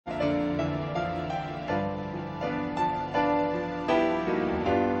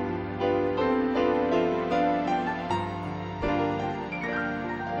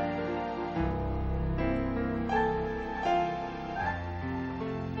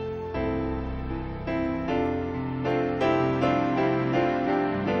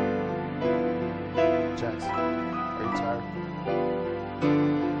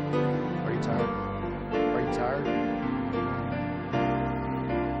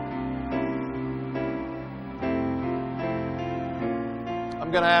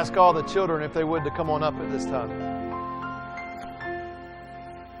I'm going to ask all the children, if they would, to come on up at this time.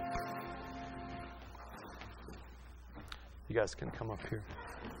 You guys can come up here.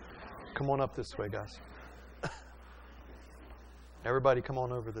 Come on up this way, guys. Everybody come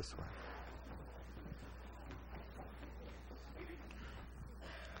on over this way.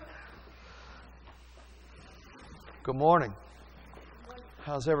 Good morning.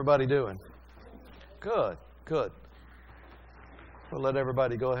 How's everybody doing? Good, good. We'll let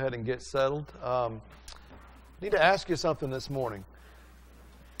everybody go ahead and get settled. Need to ask you something this morning.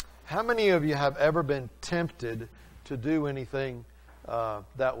 How many of you have ever been tempted to do anything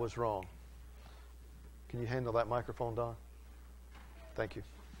that was wrong? Can you handle that microphone, Don? Thank you.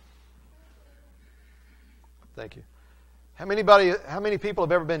 Thank you. How many people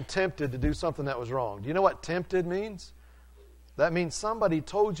have ever been tempted to do something that was wrong? Do you know what tempted means? That means somebody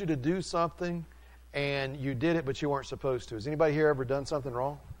told you to do something and you did it, but you weren't supposed to. Has anybody here ever done something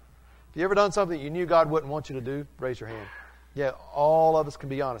wrong? Have you ever done something you knew God wouldn't want you to do? Raise your hand. Yeah, all of us can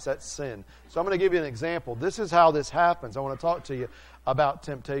be honest. That's sin. So I'm going to give you an example. This is how this happens. I want to talk to you about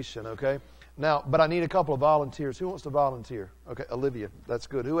temptation, okay? Now, but I need a couple of volunteers. Who wants to volunteer? Okay, Olivia. That's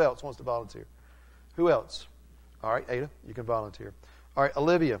good. Who else wants to volunteer? Who else? All right, Ada, you can volunteer. All right,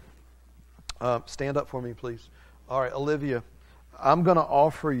 Olivia, stand up for me, please. All right, Olivia, I'm going to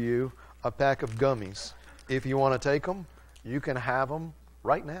offer you a pack of gummies. If you want to take them, you can have them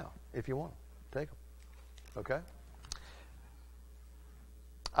right now. If you want them, take them. Okay?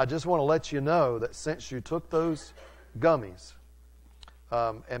 I just want to let you know that since you took those gummies,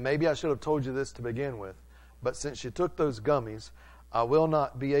 and maybe I should have told you this to begin with, but since you took those gummies, I will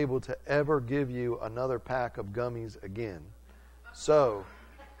not be able to ever give you another pack of gummies again. So,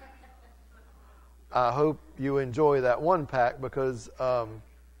 I hope you enjoy that one pack because,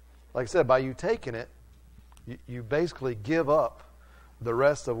 like I said, by you taking it, you basically give up the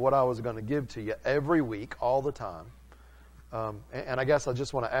rest of what I was going to give to you every week, all the time. And I guess I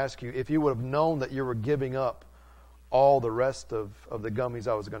just want to ask you, if you would have known that you were giving up all the rest of the gummies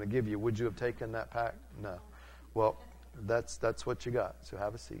I was going to give you, would you have taken that pack? No. Well, that's what you got. So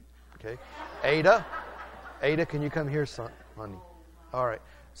have a seat. Okay. Ada, can you come here, son, honey? All right.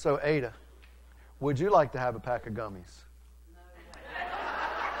 So Ada, would you like to have a pack of gummies?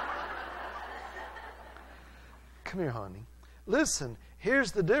 Come here, honey. Listen,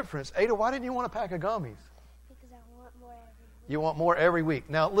 here's the difference. Ada, why didn't you want a pack of gummies? Because I want more every week. You want more every week.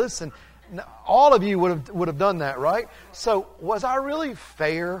 Now, listen, all of you would have done that, right? So, was I really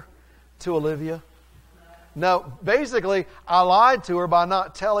fair to Olivia? No. Basically, I lied to her by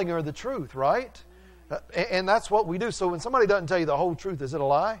not telling her the truth, right? And that's what we do. So, when somebody doesn't tell you the whole truth, is it a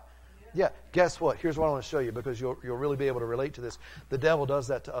lie? Yeah. Guess what? Here's what I want to show you because you'll really be able to relate to this. The devil does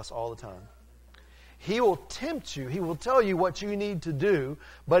that to us all the time. He will tempt you. He will tell you what you need to do,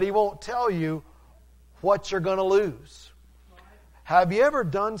 but he won't tell you what you're going to lose. Have you ever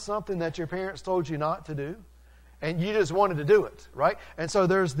done something that your parents told you not to do? And you just wanted to do it, right? And so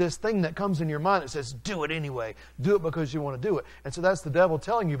there's this thing that comes in your mind that says, do it anyway. Do it because you want to do it. And so that's the devil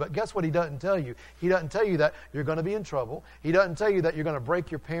telling you. But guess what he doesn't tell you? He doesn't tell you that you're going to be in trouble. He doesn't tell you that you're going to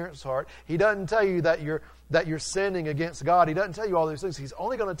break your parents' heart. He doesn't tell you that you're sinning against God. He doesn't tell you all these things. He's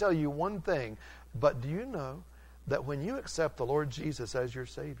only going to tell you one thing. But do you know that when you accept the Lord Jesus as your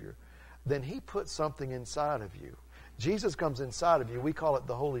Savior, then He puts something inside of you. Jesus comes inside of you. We call it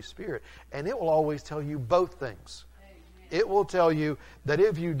the Holy Spirit. And it will always tell you both things. It will tell you that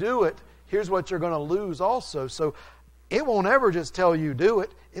if you do it, here's what you're going to lose also. So it won't ever just tell you do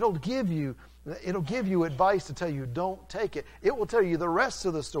it. It'll give you advice to tell you don't take it. It will tell you the rest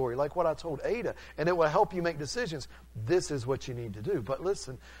of the story, like what I told Ada, and it will help you make decisions. This is what you need to do. But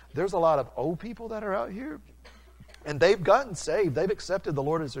listen, there's a lot of old people that are out here, and they've gotten saved. They've accepted the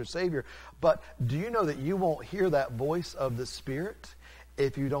Lord as their Savior. But do you know that you won't hear that voice of the Spirit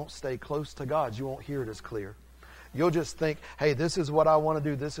if you don't stay close to God? You won't hear it as clear. You'll just think, hey, this is what I want to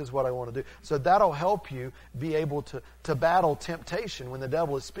do. This is what I want to do. So that'll help you be able to battle temptation when the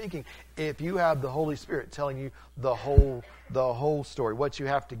devil is speaking if you have the Holy Spirit telling you the whole story, what you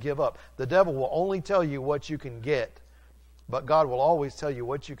have to give up. The devil will only tell you what you can get, but God will always tell you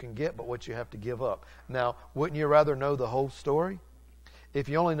what you can get, but what you have to give up. Now, wouldn't you rather know the whole story? If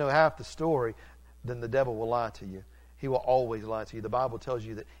you only know half the story, then the devil will lie to you. He will always lie to you. The Bible tells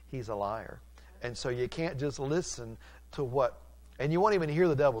you that he's a liar. And so you can't just listen to what, and you won't even hear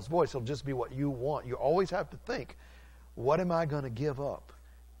the devil's voice. It'll just be what you want. You always have to think, what am I going to give up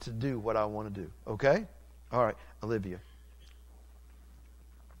to do what I want to do? Okay? All right, Olivia.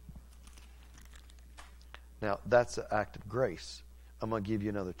 Now, that's an act of grace. I'm going to give you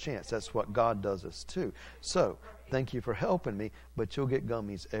another chance. That's what God does us too. So, Thank you for helping me, but you'll get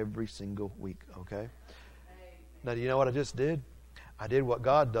gummies every single week, okay? Now, do you know what I just did? I did what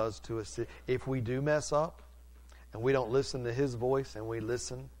God does to us. If we do mess up and we don't listen to His voice and we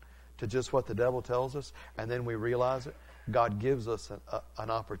listen to just what the devil tells us and then we realize it, God gives us an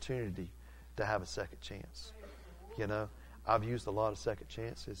opportunity to have a second chance. You know, I've used a lot of second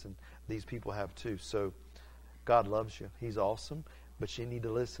chances, and these people have too. So God loves you. He's awesome. But you need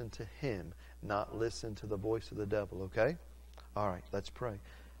to listen to Him, not listen to the voice of the devil, okay? All right, let's pray.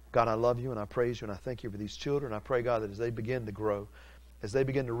 God, I love you and I praise you and I thank you for these children. I pray, God, that as they begin to grow, as they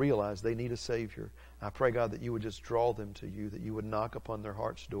begin to realize they need a Savior, I pray, God, that you would just draw them to you, that you would knock upon their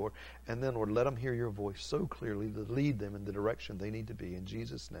heart's door, and then, Lord, let them hear your voice so clearly to lead them in the direction they need to be. In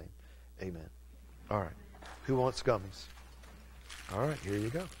Jesus' name, amen. All right. Who wants gummies? All right, here you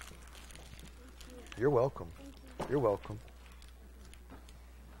go. You're welcome. You're welcome.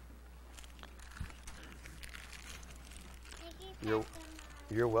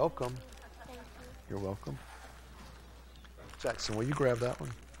 You're welcome. You're welcome. Jackson, will you grab that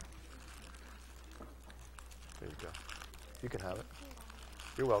one? There you go. You can have it.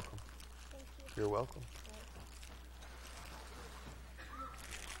 You're welcome. You're welcome.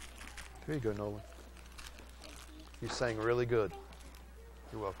 Here you go, Nolan. You sang really good.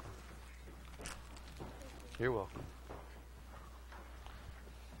 You're welcome. You're welcome.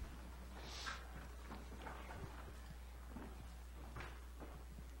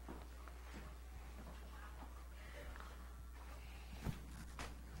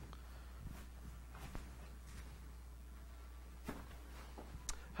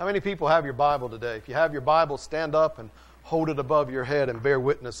 How many people have your Bible today? If you have your Bible, stand up and hold it above your head and bear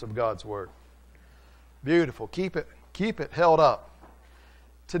witness of God's Word. Beautiful. Keep it held up.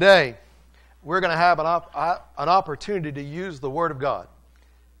 Today, we're going to have an opportunity to use the Word of God.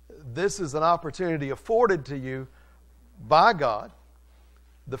 This is an opportunity afforded to you by God.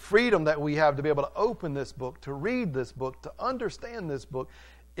 The freedom that we have to be able to open this book, to read this book, to understand this book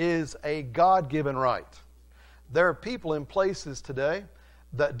is a God-given right. There are people in places today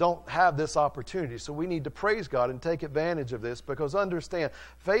that don't have this opportunity. So we need to praise God and take advantage of this, because understand,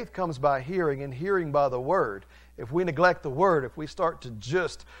 faith comes by hearing and hearing by the Word. If we neglect the Word, if we start to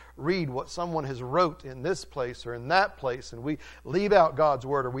just read what someone has wrote in this place or in that place, and we leave out God's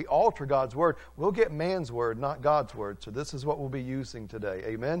Word or we alter God's Word, we'll get man's Word, not God's Word. So this is what we'll be using today.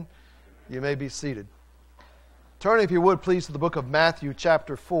 Amen? You may be seated. Turn, if you would, please, to the book of Matthew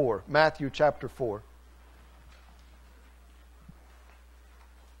chapter 4. Matthew chapter 4.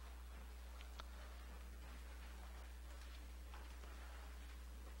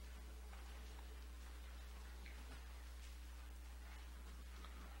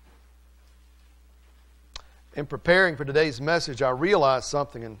 In preparing for today's message, I realized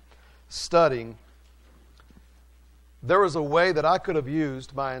something in studying. There was a way that I could have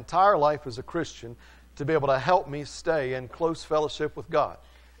used my entire life as a Christian to be able to help me stay in close fellowship with God.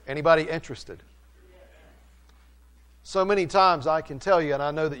 Anybody interested? So many times I can tell you, and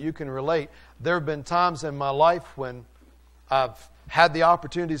I know that you can relate, there have been times in my life when I've had the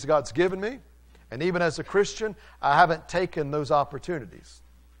opportunities God's given me, and even as a Christian, I haven't taken those opportunities.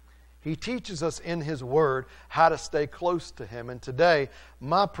 He teaches us in His Word how to stay close to Him. And today,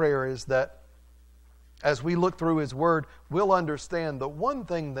 my prayer is that as we look through His Word, we'll understand the one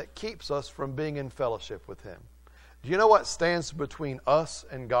thing that keeps us from being in fellowship with Him. Do you know what stands between us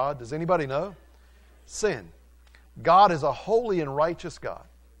and God? Does anybody know? Sin. God is a holy and righteous God.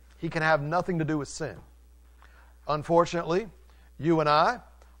 He can have nothing to do with sin. Unfortunately, you and I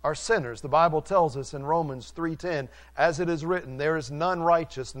are sinners. The Bible tells us in Romans 3:10, as it is written, there is none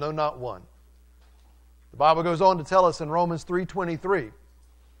righteous, no, not one. The Bible goes on to tell us in Romans 3:23,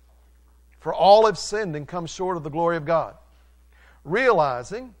 for all have sinned and come short of the glory of God.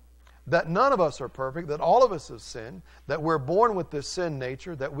 Realizing that none of us are perfect, that all of us have sinned, that we're born with this sin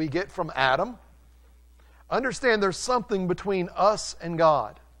nature that we get from Adam, understand there's something between us and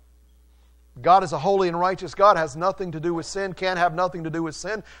God. God is a holy and righteous God, has nothing to do with sin, can't have nothing to do with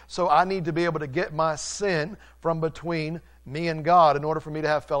sin, so I need to be able to get my sin from between me and God in order for me to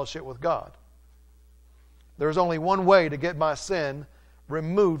have fellowship with God. There's only one way to get my sin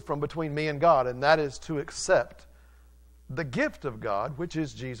removed from between me and God, and that is to accept the gift of God, which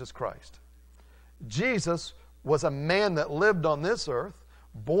is Jesus Christ. Jesus was a man that lived on this earth,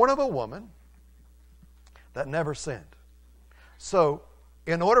 born of a woman, that never sinned. So,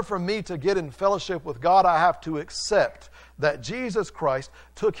 in order for me to get in fellowship with God, I have to accept that Jesus Christ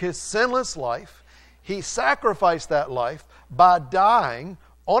took His sinless life. He sacrificed that life by dying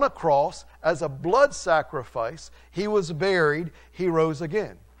on a cross as a blood sacrifice. He was buried. He rose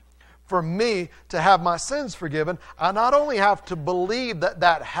again. for me to have my sins forgiven, I not only have to believe that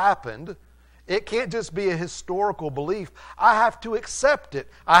that happened, it can't just be a historical belief. I have to accept it.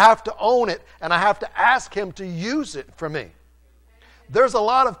 I have to own it, and I have to ask Him to use it for me. There's a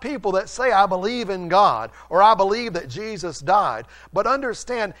lot of people that say, I believe in God, or I believe that Jesus died. But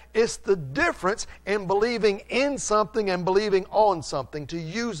understand, it's the difference in believing in something and believing on something to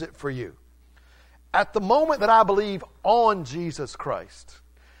use it for you. At the moment that I believe on Jesus Christ,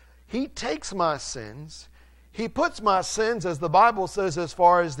 He takes my sins, He puts my sins, as the Bible says, as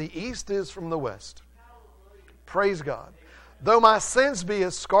far as the east is from the west. Praise God. Though my sins be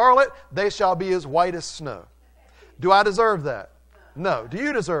as scarlet, they shall be as white as snow. Do I deserve that? No. Do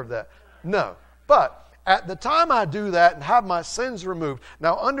you deserve that? No. But at the time I do that and have my sins removed,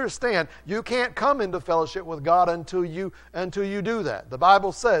 now understand, you can't come into fellowship with God until you do that. The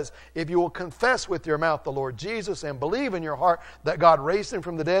Bible says, if you will confess with your mouth the Lord Jesus and believe in your heart that God raised Him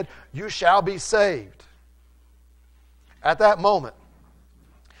from the dead, you shall be saved. At that moment,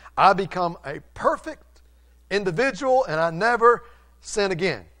 I become a perfect individual and I never sin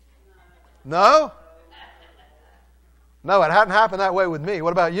again. No? No, it hadn't happened that way with me.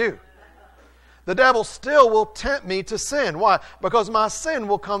 What about you? The devil still will tempt me to sin. Why? Because my sin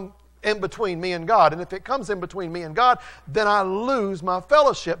will come in between me and God. And if it comes in between me and God, then I lose my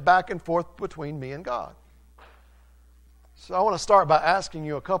fellowship back and forth between me and God. So I want to start by asking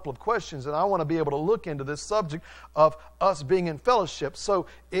you a couple of questions, and I want to be able to look into this subject of us being in fellowship. So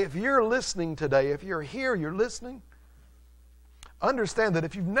if you're listening today, if you're here, you're listening, understand that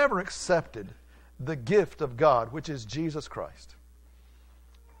if you've never accepted the gift of God, which is Jesus Christ,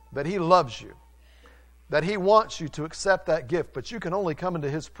 that He loves you, that He wants you to accept that gift, but you can only come into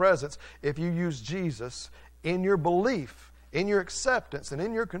His presence if you use Jesus in your belief, in your acceptance, and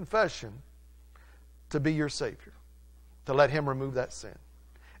in your confession to be your Savior, to let Him remove that sin.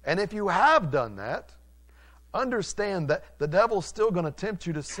 And if you have done that, understand that the devil's still going to tempt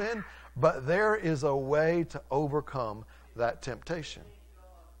you to sin, but there is a way to overcome that temptation.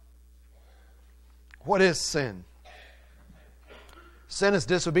 What is sin? Sin is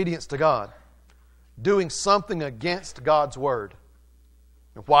disobedience to God, doing something against God's Word.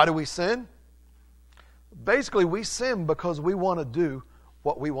 And why do we sin? Basically, we sin because we want to do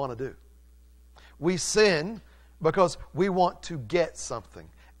what we want to do. We sin because we want to get something.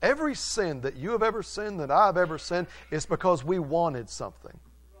 Every sin that you have ever sinned, that I've ever sinned, is because we wanted something.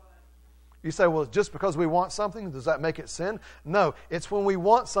 You say, well, just because we want something, does that make it sin? No, it's when we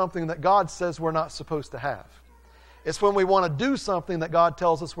want something that God says we're not supposed to have. It's when we want to do something that God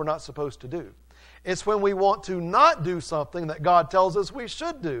tells us we're not supposed to do. It's when we want to not do something that God tells us we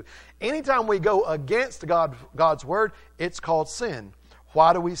should do. Anytime we go against God's Word, it's called sin.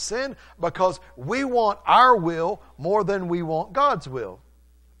 Why do we sin? Because we want our will more than we want God's will.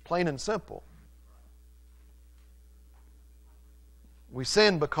 Plain and simple. We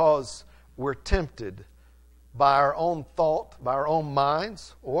sin because we're tempted by our own thought, by our own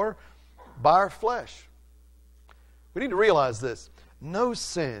minds, or by our flesh. We need to realize this. No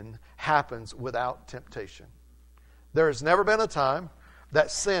sin happens without temptation. There has never been a time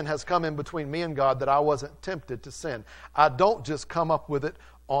that sin has come in between me and God that I wasn't tempted to sin. I don't just come up with it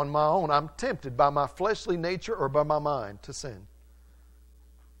on my own. I'm tempted by my fleshly nature or by my mind to sin.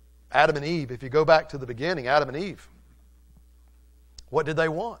 Adam and Eve, if you go back to the beginning, Adam and Eve, what did they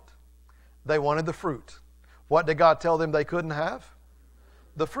want? They wanted the fruit. What did God tell them they couldn't have?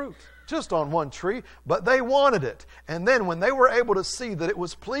 The fruit. Just on one tree, but they wanted it. And then when they were able to see that it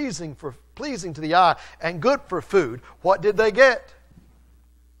was pleasing to the eye and good for food, what did they get?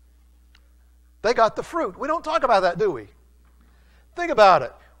 They got the fruit. We don't talk about that, do we? Think about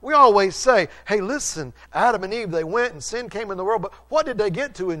it. We always say, hey, listen, Adam and Eve, they went and sin came in the world, but what did they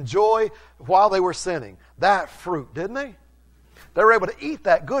get to enjoy while they were sinning? That fruit, didn't they? They were able to eat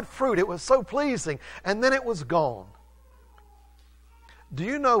that good fruit. It was so pleasing. And then it was gone. Do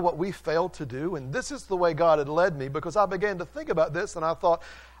you know what we failed to do? And this is the way God had led me, because I began to think about this and I thought,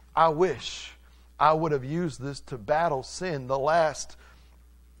 I wish I would have used this to battle sin the last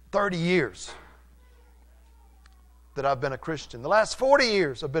 30 years that I've been a Christian. The last 40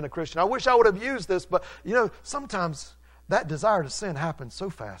 years I've been a Christian. I wish I would have used this, but you know, sometimes that desire to sin happens so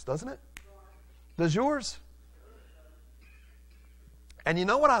fast, doesn't it? Does yours? And you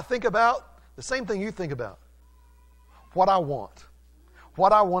know what I think about? The same thing you think about. What I want.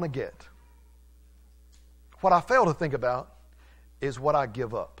 What I want to get. What I fail to think about is what I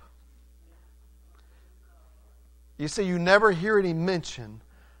give up. You see, you never hear any mention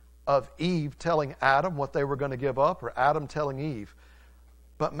of Eve telling Adam what they were going to give up, or Adam telling Eve.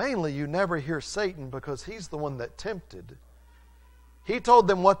 But mainly you never hear Satan, because he's the one that tempted. He told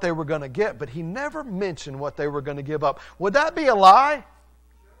them what they were going to get, but He never mentioned what they were going to give up. Would that be a lie?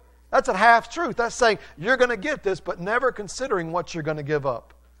 That's a half-truth. That's saying you're going to get this, but never considering what you're going to give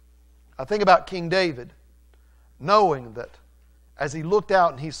up. I think about King David, knowing that as he looked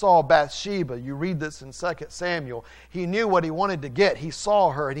out and he saw Bathsheba, you read this in 2 Samuel, he knew what he wanted to get. He saw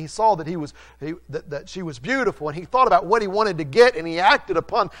her and he saw that that she was beautiful, and he thought about what he wanted to get, and he acted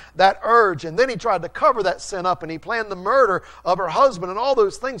upon that urge, and then he tried to cover that sin up, and he planned the murder of her husband, and all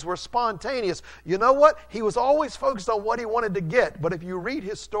those things were spontaneous. You know what? He was always focused on what he wanted to get, but if you read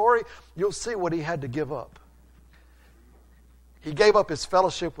his story, you'll see what he had to give up. He gave up his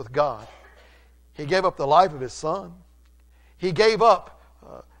fellowship with God. He gave up the life of his son. He gave up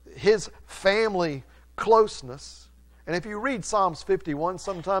his family closeness. And if you read Psalms 51,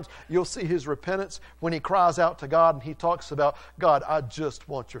 sometimes you'll see his repentance when he cries out to God and he talks about, God, I just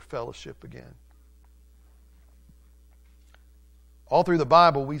want your fellowship again. All through the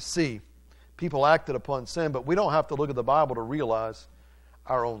Bible we see people acted upon sin, but we don't have to look at the Bible to realize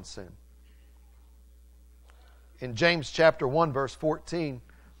our own sin. In James chapter 1, verse 14,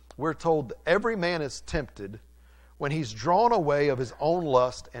 we're told that every man is tempted when he's drawn away of his own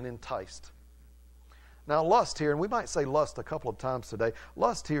lust and enticed. Now, lust here, and we might say lust a couple of times today,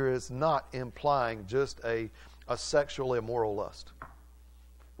 lust here is not implying just a sexual immoral lust.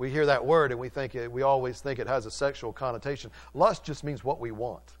 We hear that word and we always think it has a sexual connotation. Lust just means what we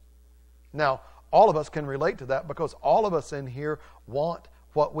want. Now, all of us can relate to that because all of us in here want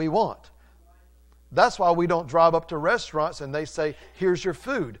what we want. That's why we don't drive up to restaurants and they say, here's your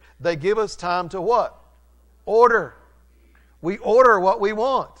food. They give us time to what? Order. We order what we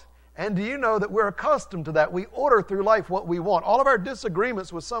want. And do you know that we're accustomed to that? We order through life what we want. All of our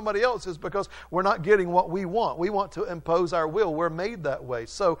disagreements with somebody else is because we're not getting what we want. We want to impose our will. We're made that way.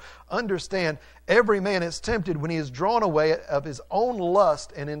 So understand, every man is tempted when he is drawn away of his own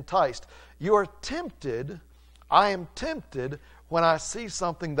lust and enticed. You are tempted, I am tempted when I see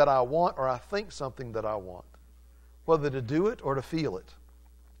something that I want or I think something that I want, whether to do it or to feel it.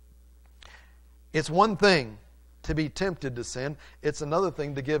 It's one thing to be tempted to sin. It's another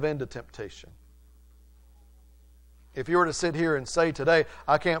thing to give in to temptation. If you were to sit here and say today,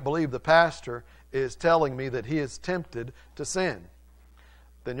 I can't believe the pastor is telling me that he is tempted to sin,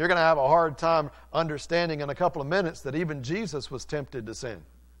 then you're going to have a hard time understanding in a couple of minutes that even Jesus was tempted to sin.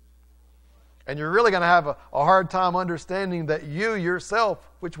 And you're really going to have a hard time understanding that you yourself,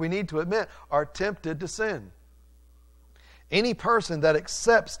 which we need to admit, are tempted to sin. Any person that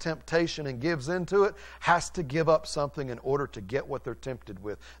accepts temptation and gives into it has to give up something in order to get what they're tempted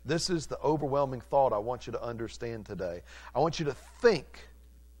with. This is the overwhelming thought I want you to understand today. I want you to think.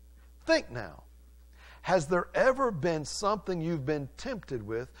 Think now. Has there ever been something you've been tempted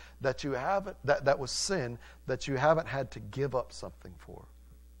with that you haven't, that was sin, that you haven't had to give up something for?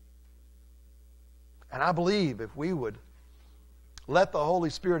 And I believe if we would let the Holy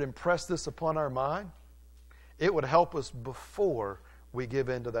Spirit impress this upon our mind, it would help us before we give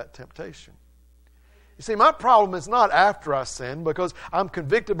in to that temptation. You see, my problem is not after I sin, because I'm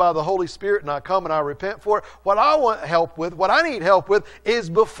convicted by the Holy Spirit and I come and I repent for it. What I want help with, what I need help with,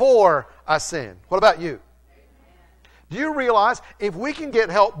 is before I sin. What about you? Do you realize if we can get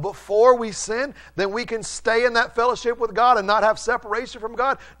help before we sin, then we can stay in that fellowship with God and not have separation from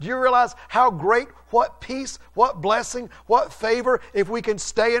God? Do you realize how great, what peace, what blessing, what favor if we can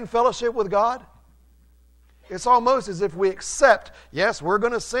stay in fellowship with God? It's almost as if we accept, yes, we're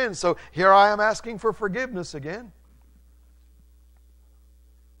going to sin, so here I am asking for forgiveness again.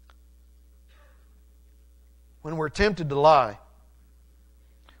 When we're tempted to lie,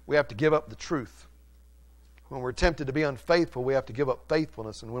 we have to give up the truth. When we're tempted to be unfaithful, we have to give up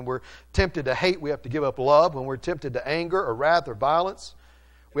faithfulness. And when we're tempted to hate, we have to give up love. When we're tempted to anger or wrath or violence,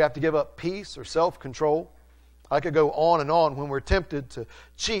 we have to give up peace or self-control. I could go on and on. When we're tempted to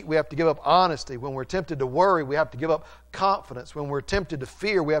cheat, we have to give up honesty. When we're tempted to worry, we have to give up confidence. When we're tempted to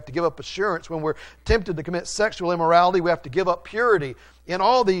fear, we have to give up assurance. When we're tempted to commit sexual immorality, we have to give up purity. In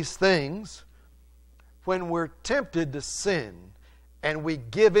all these things, when we're tempted to sin and we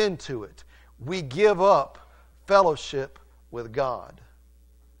give into it, we give up fellowship with God.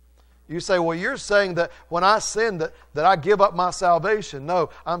 You say, well, you're saying that when I sin that I give up my salvation. No,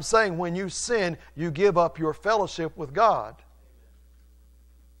 I'm saying when you sin, you give up your fellowship with God.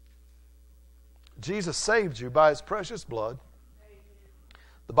 Jesus saved you by His precious blood.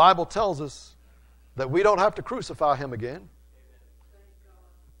 The Bible tells us that we don't have to crucify Him again,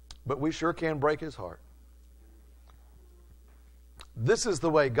 but we sure can break His heart. This is the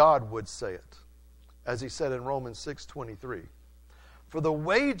way God would say it, as He said in Romans 6:23. For the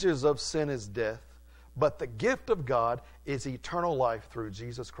wages of sin is death, But the gift of God is eternal life through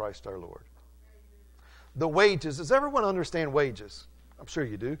Jesus Christ our Lord. The wages, does everyone understand wages? I'm sure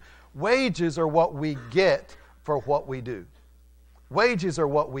you do. Wages are what we get for what we do. Wages are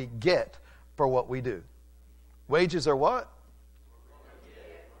what we get for what we do. Wages are what?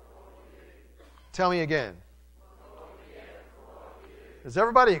 Tell me again. Does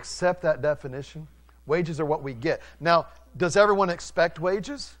everybody accept that definition? Wages are what we get. Now, does everyone expect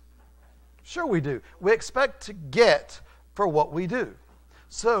wages? Sure we do. We expect to get for what we do.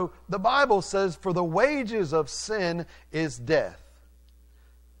 So the Bible says, for the wages of sin is death.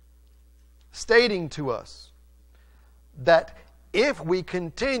 Stating to us that if we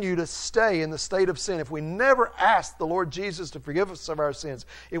continue to stay in the state of sin, if we never ask the Lord Jesus to forgive us of our sins,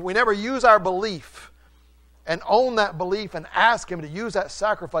 if we never use our belief and own that belief and ask Him to use that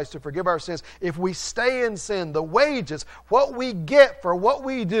sacrifice to forgive our sins, if we stay in sin, the wages, what we get for what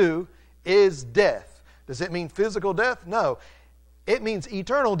we do, is death. Does it mean physical death? No. It means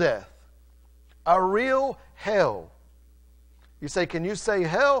eternal death. A real hell. You say, can you say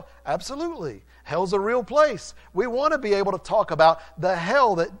hell? Absolutely. Hell's a real place. We want to be able to talk about the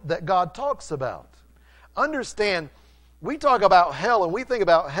hell that God talks about. Understand, we talk about hell and we think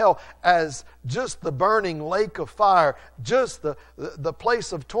about hell as just the burning lake of fire, just the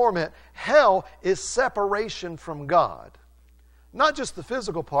place of torment. Hell is separation from God. Not just the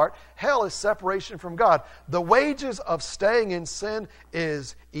physical part. Hell is separation from God. The wages of staying in sin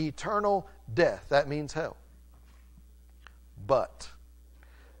is eternal death. That means hell. But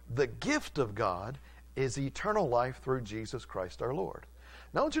the gift of God is eternal life through Jesus Christ our Lord.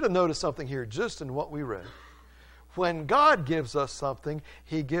 Now I want you to notice something here just in what we read. When God gives us something,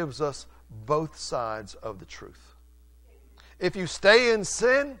 He gives us both sides of the truth. If you stay in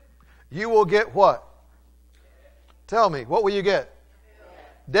sin, you will get what? Tell me, what will you get?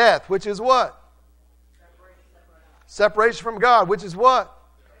 Death, which is what? Separation from God, which is what?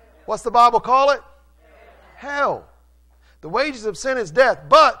 What's the Bible call it? Hell. The wages of sin is death,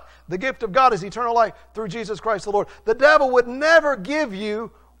 but the gift of God is eternal life through Jesus Christ the Lord. The devil would never give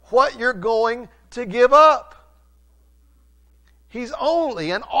you what you're going to give up. He's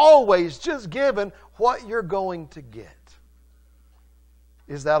only and always just given what you're going to get.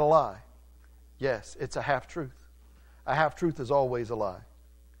 Is that a lie? Yes, it's a half-truth. A half-truth is always a lie.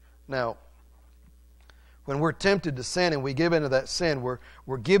 Now, when we're tempted to sin and we give into that sin, we're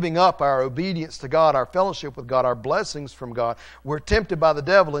giving up our obedience to God, our fellowship with God, our blessings from God. We're tempted by the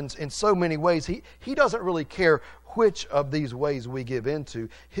devil in so many ways. He doesn't really care which of these ways we give into.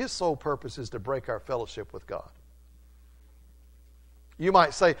 His sole purpose is to break our fellowship with God. You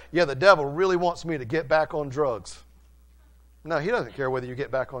might say, yeah, the devil really wants me to get back on drugs. No, he doesn't care whether you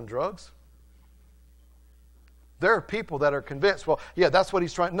get back on drugs. There are people that are convinced, well, yeah, that's what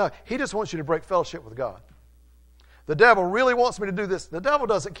he's trying. No, he just wants you to break fellowship with God. The devil really wants me to do this. The devil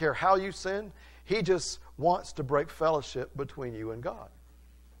doesn't care how you sin. He just wants to break fellowship between you and God.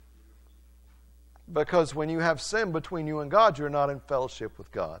 Because when you have sin between you and God, you're not in fellowship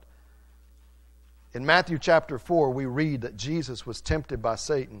with God. In Matthew chapter 4, we read that Jesus was tempted by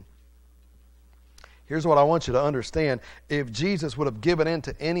Satan. Here's what I want you to understand. If Jesus would have given in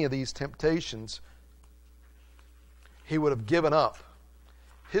to any of these temptations, He would have given up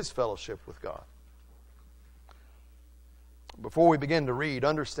His fellowship with God. Before we begin to read,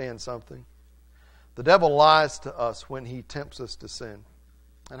 understand something. The devil lies to us when he tempts us to sin.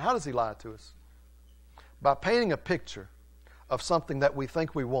 And how does he lie to us? By painting a picture of something that we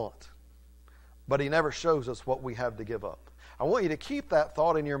think we want, but he never shows us what we have to give up. I want you to keep that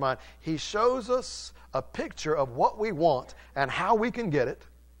thought in your mind. He shows us a picture of what we want and how we can get it,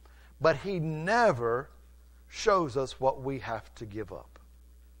 but he never shows us what we have to give up.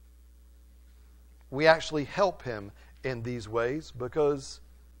 We actually help him in these ways because,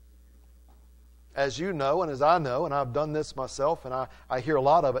 as you know and as I know, and I've done this myself and I hear a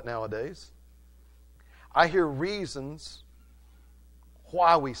lot of it nowadays, I hear reasons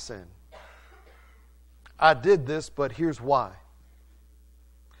why we sin. I did this, but here's why.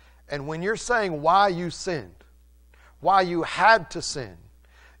 And when you're saying why you sinned, why you had to sin,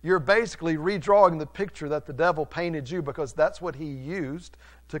 you're basically redrawing the picture that the devil painted you because that's what he used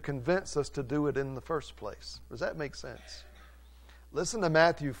to convince us to do it in the first place. Does that make sense? Listen to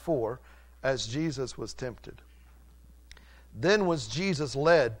Matthew 4 as Jesus was tempted. Then was Jesus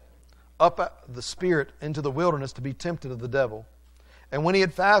led up the Spirit into the wilderness to be tempted of the devil. And when he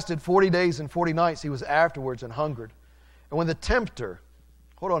had fasted 40 days and 40 nights, he was afterwards and hungered. And when the tempter,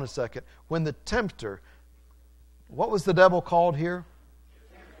 hold on a second, when the tempter, what was the devil called here?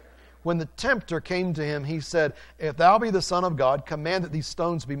 When the tempter came to him, he said, if thou be the Son of God, command that these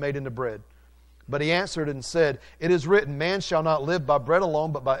stones be made into bread. But he answered and said, It is written, Man shall not live by bread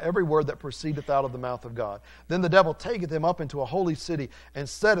alone, but by every word that proceedeth out of the mouth of God. Then the devil taketh him up into a holy city, and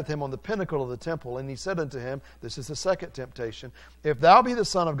setteth him on the pinnacle of the temple. And he said unto him, this is the second temptation, If thou be the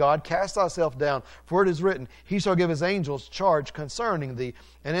Son of God, cast thyself down, for it is written, He shall give his angels charge concerning thee,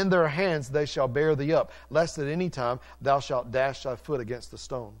 and in their hands they shall bear thee up, lest at any time thou shalt dash thy foot against a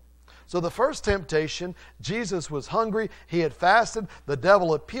stone. So the first temptation, Jesus was hungry. He had fasted. The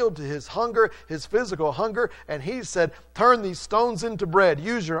devil appealed to his hunger, his physical hunger, and he said, turn these stones into bread.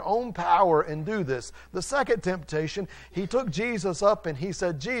 Use your own power and do this. The second temptation, he took Jesus up and he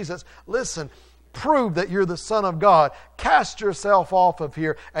said, Jesus, listen, prove that you're the Son of God. Cast yourself off of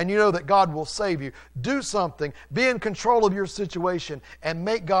here, and you know that God will save you. Do something. Be in control of your situation and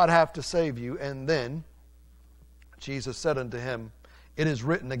make God have to save you. And then Jesus said unto him, It is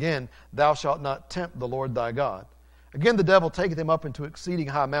written again, Thou shalt not tempt the Lord thy God. Again the devil taketh him up into exceeding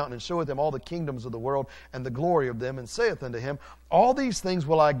high mountain, and showeth him all the kingdoms of the world, and the glory of them, and saith unto him, All these things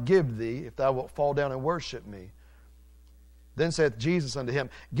will I give thee, if thou wilt fall down and worship me. Then saith Jesus unto him,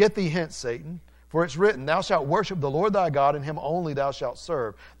 Get thee hence, Satan, for it's written, Thou shalt worship the Lord thy God, and him only thou shalt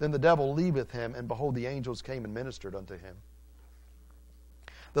serve. Then the devil leaveth him, and behold, the angels came and ministered unto him.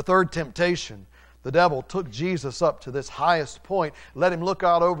 The third temptation, the devil took Jesus up to this highest point, let him look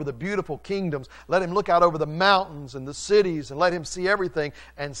out over the beautiful kingdoms, let him look out over the mountains and the cities, and let him see everything,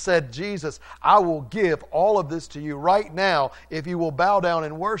 and said, Jesus, I will give all of this to you right now if you will bow down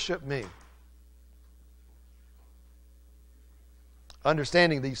and worship me.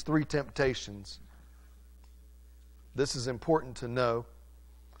 Understanding these three temptations, this is important to know,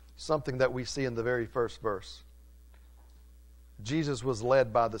 something that we see in the very first verse. Jesus was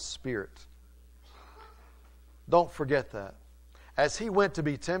led by the Spirit. Don't forget that. As he went to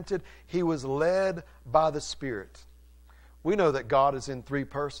be tempted, he was led by the Spirit. We know that God is in three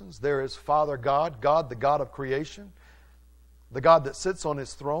persons. There is Father God, God the God of creation, the God that sits on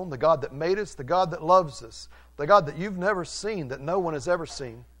His throne, the God that made us, the God that loves us, the God that you've never seen, that no one has ever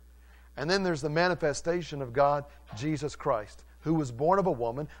seen. And then there's the manifestation of God, Jesus Christ, who was born of a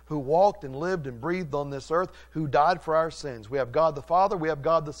woman, who walked and lived and breathed on this earth, who died for our sins. We have God the Father, we have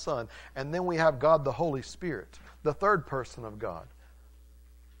God the Son, and then we have God the Holy Spirit, the third person of God.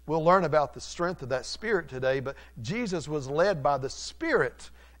 We'll learn about the strength of that Spirit today, but Jesus was led by the Spirit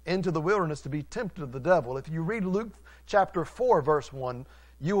into the wilderness to be tempted of the devil. If you read Luke chapter 4, verse 1,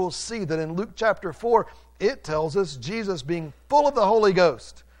 you will see that in Luke chapter 4, it tells us Jesus, being full of the Holy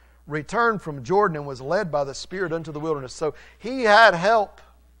Ghost, returned from Jordan and was led by the Spirit unto the wilderness. So he had help.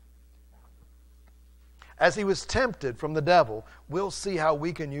 As he was tempted from the devil, we'll see how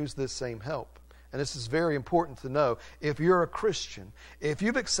we can use this same help. And this is very important to know. If you're a Christian, if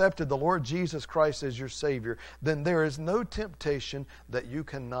you've accepted the Lord Jesus Christ as your Savior, then there is no temptation that you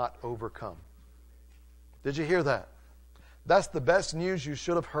cannot overcome. Did you hear that? That's the best news you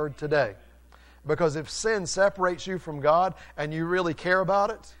should have heard today. Because if sin separates you from God and you really care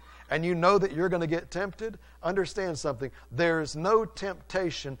about it, and you know that you're going to get tempted, understand something. There is no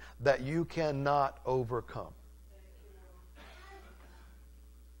temptation that you cannot overcome.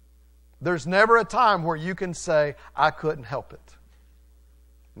 There's never a time where you can say, I couldn't help it.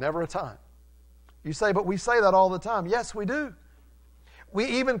 Never a time. You say, but we say that all the time. Yes, we do. We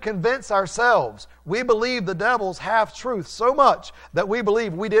even convince ourselves. We believe the devil's half-truth so much that we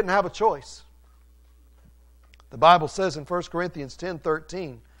believe we didn't have a choice. The Bible says in 1 Corinthians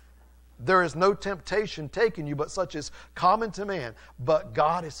 10:13, there is no temptation taken you but such as common to man, but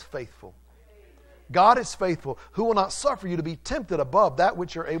God is faithful. God is faithful, who will not suffer you to be tempted above that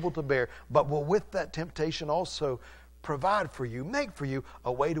which you're able to bear, but will with that temptation also provide for you, make for you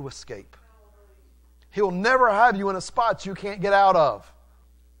a way to escape. He'll never have you in a spot you can't get out of.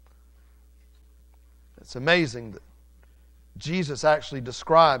 It's amazing that Jesus actually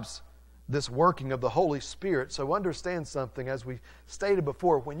describes this working of the Holy Spirit. So understand something, as we stated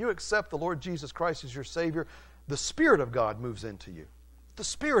before, when you accept the Lord Jesus Christ as your Savior, the Spirit of God moves into you. The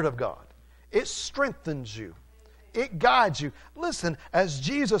Spirit of God. It strengthens you. It guides you. Listen, as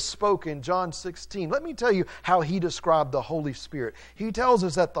Jesus spoke in John 16, let me tell you how He described the Holy Spirit. He tells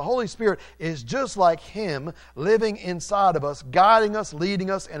us that the Holy Spirit is just like Him living inside of us, guiding us, leading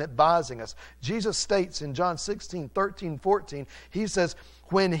us, and advising us. Jesus states in John 16:13-14, He says,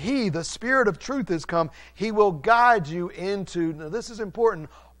 when He, the Spirit of truth, is come, He will guide you into, now this is important,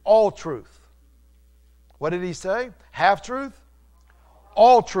 all truth. What did He say? Half truth?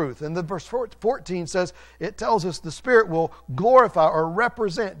 All truth. And then verse 14 says, it tells us the Spirit will glorify or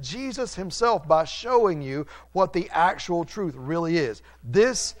represent Jesus Himself by showing you what the actual truth really is.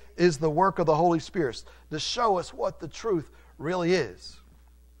 This is the work of the Holy Spirit, to show us what the truth really is.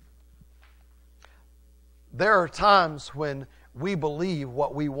 there are times when we believe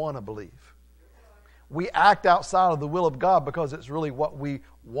what we want to believe. We act outside of the will of God because it's really what we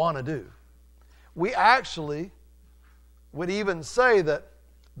want to do. We actually would even say that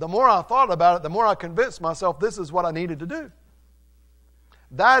the more I thought about it, the more I convinced myself this is what I needed to do.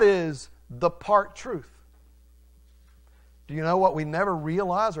 That is the part truth. Do you know what we never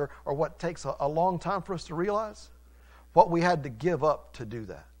realize, or what takes a long time for us to realize? What we had to give up to do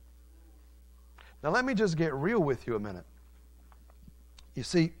that. Now let me just get real with you a minute. You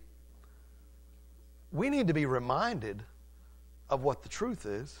see, we need to be reminded of what the truth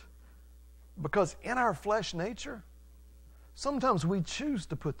is, because in our flesh nature, sometimes we choose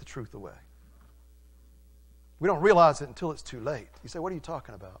to put the truth away. We don't realize it until it's too late. You say, what are you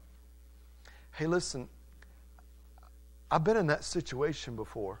talking about? Hey, listen, I've been in that situation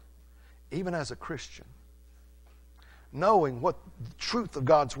before, even as a Christian, knowing what the truth of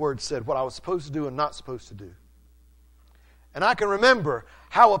God's Word said, what I was supposed to do and not supposed to do. And I can remember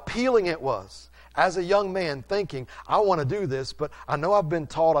how appealing it was as a young man thinking, I want to do this, but I know I've been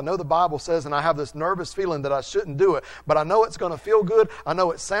taught, I know the Bible says, and I have this nervous feeling that I shouldn't do it, but I know it's going to feel good, I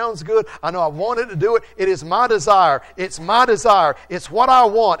know it sounds good, I know I wanted to do it, it is my desire, it's my desire, it's what I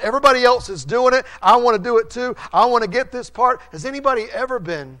want. Everybody else is doing it, I want to do it too, I want to get this part. Has anybody ever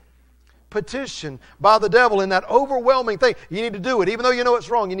been petitioned by the devil in that overwhelming thing? You need to do it, even though you know it's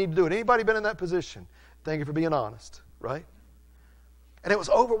wrong, you need to do it. Anybody been in that position? Thank you for being honest, right? And it was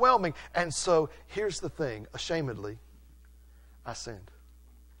overwhelming. And so here's the thing. Ashamedly, I sinned.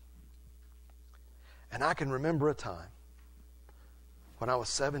 And I can remember a time when I was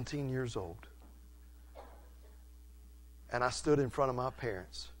 17 years old. And I stood in front of my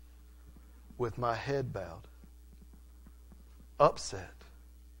parents with my head bowed, upset,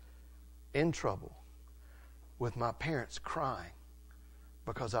 in trouble, with my parents crying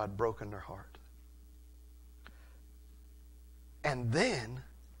because I'd broken their heart. And then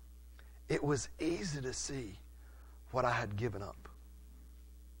it was easy to see what I had given up.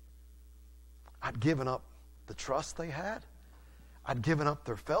 I'd given up the trust they had. I'd given up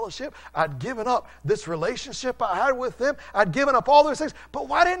their fellowship. I'd given up this relationship I had with them. I'd given up all those things. But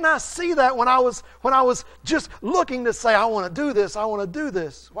why didn't I see that when I was just looking to say, I want to do this, I want to do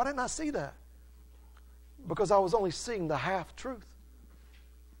this? Why didn't I see that? Because I was only seeing the half truth.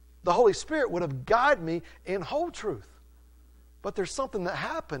 The Holy Spirit would have guided me in whole truth. But there's something that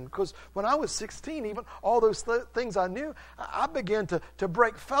happened, because when I was 16, even all those things I knew, I began to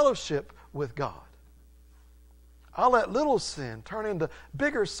break fellowship with God. I let little sin turn into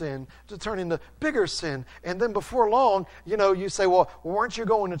bigger sin, to turn into bigger sin. And then before long, you say, well, weren't you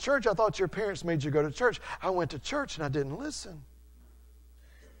going to church? I thought your parents made you go to church. I went to church and I didn't listen.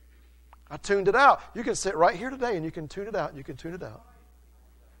 I tuned it out. You can sit right here today and you can tune it out. You can tune it out.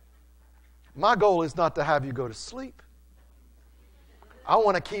 My goal is not to have you go to sleep. I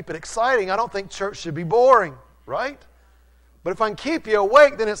want to keep it exciting. I don't think church should be boring, right? But if I can keep you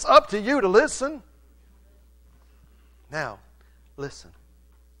awake, then it's up to you to listen. Now, listen.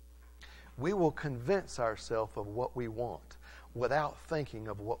 We will convince ourselves of what we want without thinking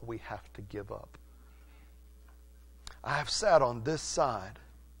of what we have to give up. I have sat on this side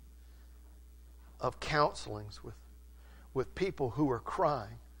of counselings with people who are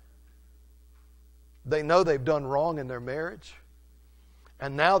crying. They know they've done wrong in their marriage.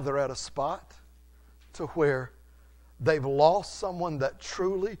 And now they're at a spot to where they've lost someone that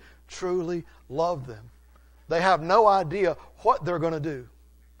truly, truly loved them. They have no idea what they're going to do.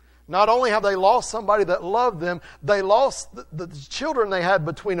 Not only have they lost somebody that loved them, they lost the children they had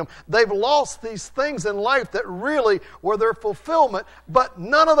between them. They've lost these things in life that really were their fulfillment. But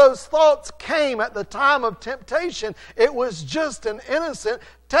none of those thoughts came at the time of temptation. It was just an innocent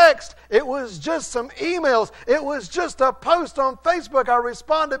text. It was just some emails. It was just a post on Facebook I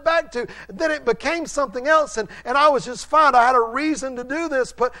responded back to. Then it became something else, and I was just fine. I had a reason to do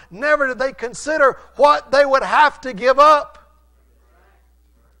this, but never did they consider what they would have to give up.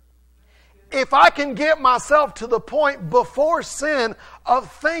 If I can get myself to the point before sin of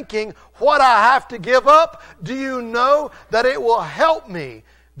thinking what I have to give up, do you know that it will help me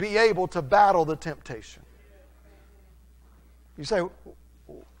be able to battle the temptation? You say,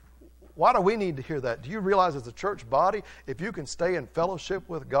 why do we need to hear that? Do you realize as a church body, if you can stay in fellowship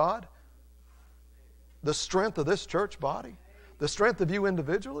with God, the strength of this church body, the strength of you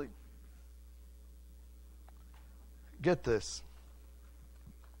individually? Get this.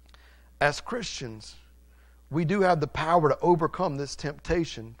 As Christians, we do have the power to overcome this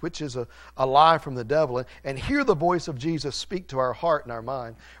temptation, which is a lie from the devil, and hear the voice of Jesus speak to our heart and our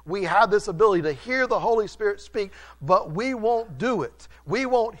mind. We have this ability to hear the Holy Spirit speak, but we won't do it. We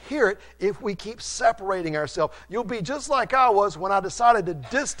won't hear it if we keep separating ourselves. You'll be just like I was when I decided to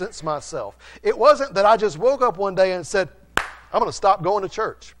distance myself. It wasn't that I just woke up one day and said, I'm going to stop going to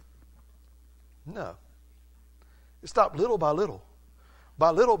church. No. It stopped little by little.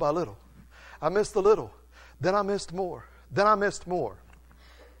 By little by little. I missed the little. Then I missed more. Then I missed more.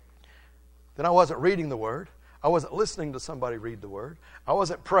 Then I wasn't reading the Word. I wasn't listening to somebody read the Word. I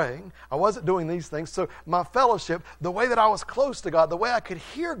wasn't praying. I wasn't doing these things. So my fellowship, the way that I was close to God, the way I could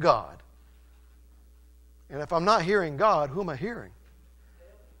hear God. And if I'm not hearing God, who am I hearing?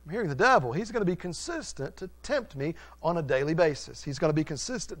 I'm hearing the devil. He's going to be consistent to tempt me on a daily basis. He's going to be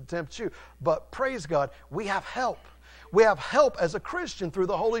consistent to tempt you. But praise God, we have help. We have help as a Christian through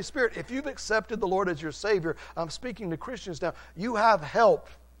the Holy Spirit. If you've accepted the Lord as your Savior, I'm speaking to Christians now, you have help.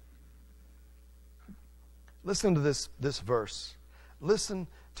 Listen to this verse. Listen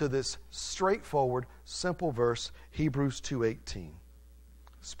to this straightforward, simple verse, Hebrews 2:18.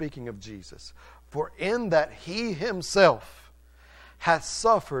 Speaking of Jesus. For in that He Himself hath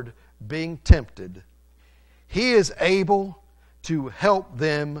suffered being tempted, He is able to help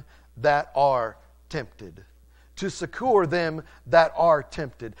them that are tempted. To succor them that are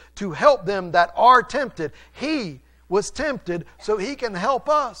tempted. To help them that are tempted. He was tempted so He can help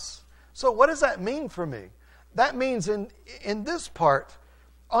us. So what does that mean for me? That means in this part,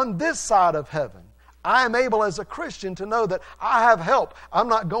 on this side of heaven, I am able as a Christian to know that I have help. I'm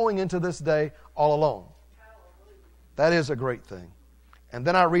not going into this day all alone. That is a great thing. And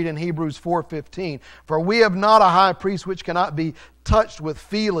then I read in Hebrews 4:15, for we have not a high priest which cannot be touched with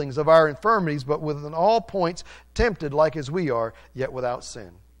feelings of our infirmities, but within all points tempted like as we are, yet without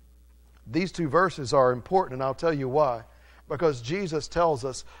sin. These two verses are important, and I'll tell you why. Because Jesus tells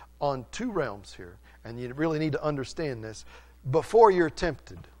us on two realms here, and you really need to understand this. Before you're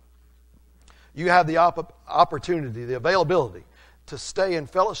tempted, you have the opportunity, the availability to stay in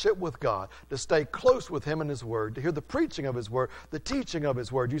fellowship with God, to stay close with Him and His Word, to hear the preaching of His Word, the teaching of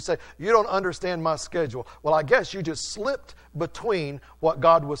His Word. You say, you don't understand my schedule. Well, I guess you just slipped between what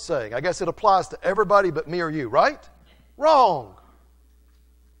God was saying. I guess it applies to everybody but me or you, right? Wrong.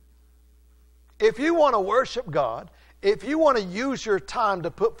 If you want to worship God, if you want to use your time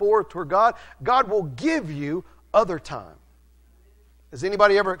to put forward toward God, God will give you other time. Has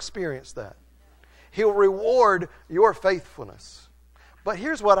anybody ever experienced that? He'll reward your faithfulness. But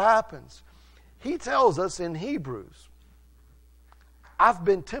here's what happens. He tells us in Hebrews, I've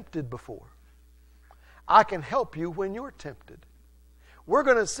been tempted before. I can help you when you're tempted. We're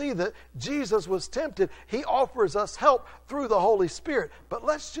going to see that Jesus was tempted. He offers us help through the Holy Spirit. But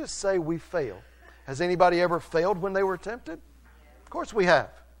let's just say we fail. Has anybody ever failed when they were tempted? Of course we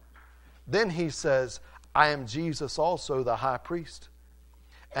have. Then he says, I am Jesus also, the high priest.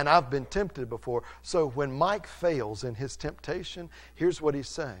 And I've been tempted before. So when Mike fails in his temptation, here's what he's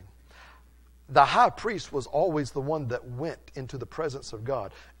saying. The high priest was always the one that went into the presence of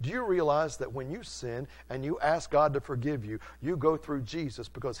God. Do you realize that when you sin and you ask God to forgive you, you go through Jesus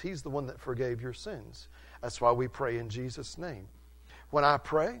because He's the one that forgave your sins? That's why we pray in Jesus' name. When I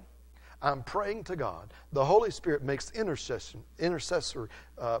pray, I'm praying to God. The Holy Spirit makes intercessory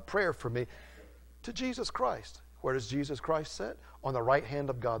prayer for me to Jesus Christ. Where does Jesus Christ sit? On the right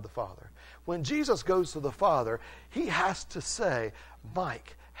hand of God the Father. When Jesus goes to the Father, He has to say,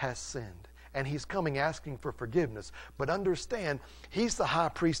 Mike has sinned. And he's coming asking for forgiveness. But understand, He's the high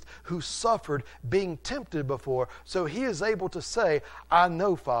priest who suffered being tempted before. So He is able to say, I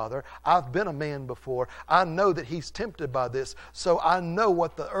know, Father, I've been a man before. I know that he's tempted by this. So I know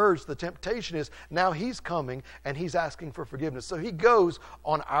what the urge, the temptation is. Now He's coming and He's asking for forgiveness. So He goes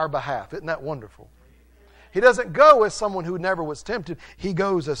on our behalf. Isn't that wonderful? He doesn't go as someone who never was tempted. He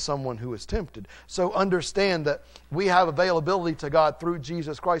goes as someone who is tempted. So understand that we have availability to God through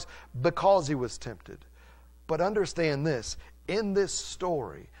Jesus Christ because He was tempted. But understand this. In this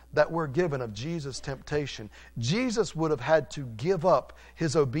story that we're given of Jesus' temptation, Jesus would have had to give up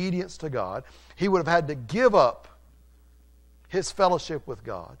His obedience to God. He would have had to give up His fellowship with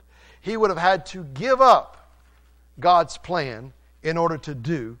God. He would have had to give up God's plan in order to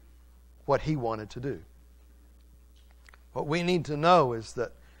do what He wanted to do. What we need to know is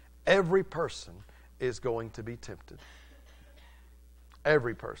that every person is going to be tempted.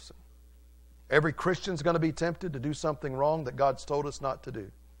 Every person. Every Christian's going to be tempted to do something wrong that God's told us not to do.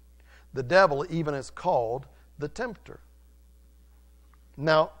 The devil even is called the tempter.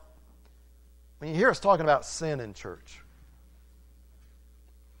 Now, when you hear us talking about sin in church,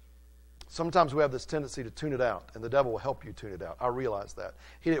 Sometimes we have this tendency to tune it out, and the devil will help you tune it out. I realize that.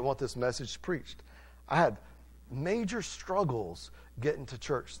 He didn't want this message preached. I had major struggles getting to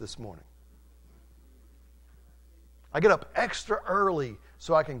church this morning. I get up extra early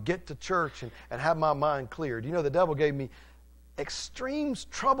so I can get to church and have my mind cleared. You know, the devil gave me extreme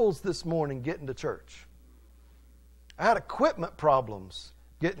troubles this morning getting to church. I had equipment problems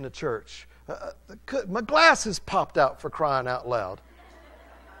getting to church. My glasses popped out, for crying out loud.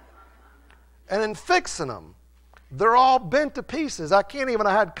 And in fixing them, they're all bent to pieces. I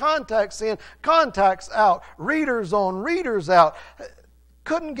had contacts in, contacts out, readers on, readers out.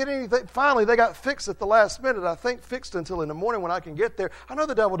 Couldn't get anything. Finally, they got fixed at the last minute. I think fixed until in the morning when I can get there. I know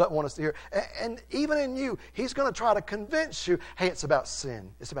the devil doesn't want us to hear. And even in you, he's going to try to convince you, hey, it's about sin.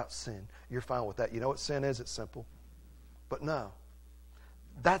 It's about sin. You're fine with that. You know what sin is? It's simple. But no.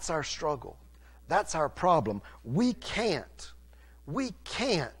 That's our struggle. That's our problem. We can't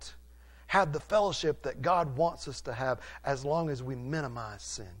have the fellowship that God wants us to have as long as we minimize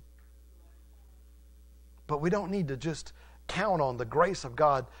sin. But we don't need to just count on the grace of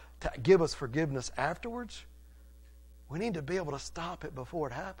God to give us forgiveness afterwards. We need to be able to stop it before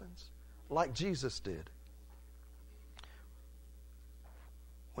it happens, like Jesus did.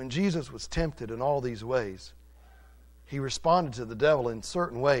 When Jesus was tempted in all these ways, he responded to the devil in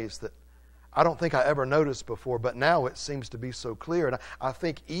certain ways that I don't think I ever noticed before, but now it seems to be so clear. And I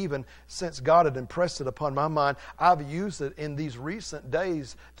think even since God had impressed it upon my mind, I've used it in these recent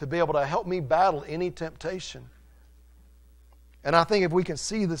days to be able to help me battle any temptation. And I think if we can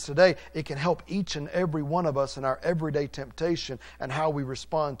see this today, it can help each and every one of us in our everyday temptation and how we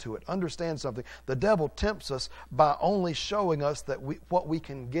respond to it. Understand something. The devil tempts us by only showing us that what we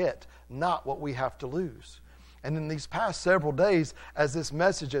can get, not what we have to lose. And in these past several days, as this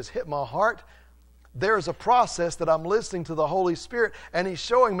message has hit my heart, there's a process that I'm listening to the Holy Spirit, and He's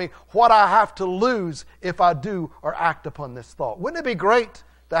showing me what I have to lose if I do or act upon this thought. Wouldn't it be great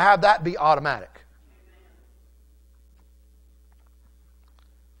to have that be automatic?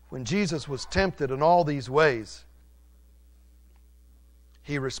 When Jesus was tempted in all these ways,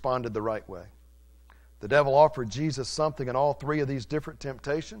 He responded the right way. The devil offered Jesus something in all three of these different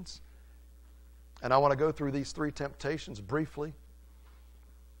temptations. And I want to go through these three temptations briefly.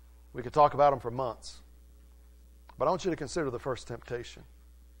 We could talk about them for months. But I want you to consider the first temptation.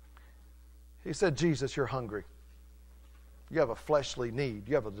 He said, Jesus, you're hungry. You have a fleshly need.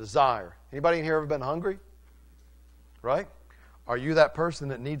 You have a desire. Anybody in here ever been hungry? Right? Are you that person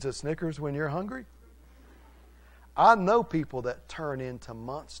that needs a Snickers when you're hungry? I know people that turn into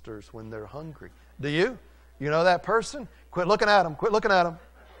monsters when they're hungry. Do you? You know that person? Quit looking at them. Quit looking at them.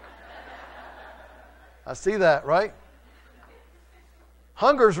 I see that, right?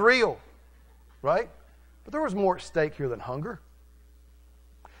 Hunger's real, right? But there was more at stake here than hunger.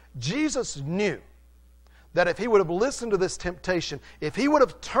 Jesus knew that if He would have listened to this temptation, if He would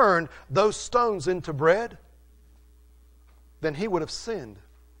have turned those stones into bread, then He would have sinned.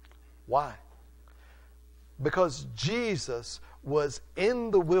 Why? Because Jesus was in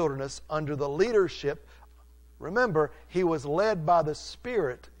the wilderness under the leadership. Remember, He was led by the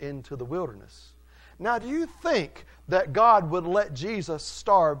Spirit into the wilderness. Now, do you think that God would let Jesus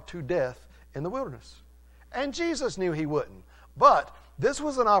starve to death in the wilderness? And Jesus knew He wouldn't. But this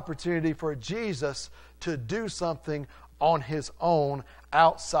was an opportunity for Jesus to do something on His own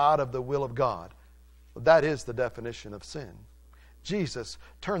outside of the will of God. That is the definition of sin. Jesus,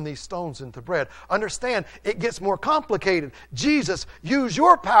 turn these stones into bread. Understand, it gets more complicated. Jesus, use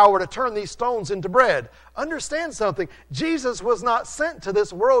your power to turn these stones into bread. Understand something. Jesus was not sent to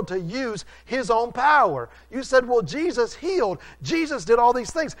this world to use His own power. You said, well, Jesus healed. Jesus did all these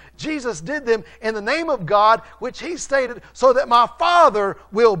things. Jesus did them in the name of God, which He stated, so that my Father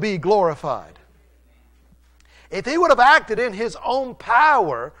will be glorified. If He would have acted in His own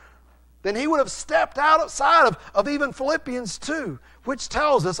power, then He would have stepped outside of even Philippians 2, which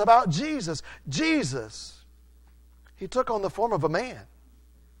tells us about Jesus. Jesus, He took on the form of a man.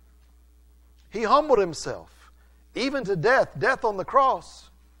 He humbled Himself, even to death on the cross.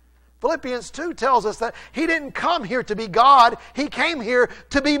 Philippians 2 tells us that He didn't come here to be God. He came here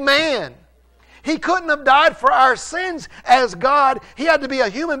to be man. He couldn't have died for our sins as God. He had to be a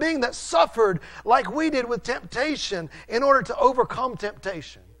human being that suffered like we did with temptation in order to overcome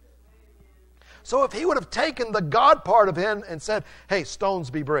temptation. So if He would have taken the God part of Him and said, hey,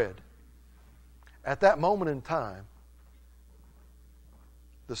 stones be bread, at that moment in time,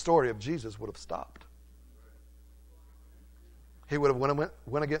 the story of Jesus would have stopped. He would have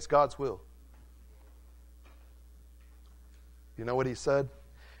went against God's will. You know what He said?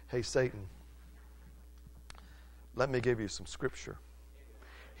 Hey, Satan, let me give you some scripture.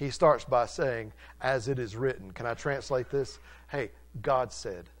 He starts by saying, as it is written. Can I translate this? Hey, God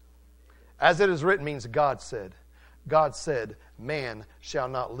said. As it is written means God said. God said, man shall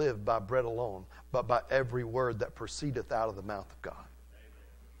not live by bread alone, but by every word that proceedeth out of the mouth of God.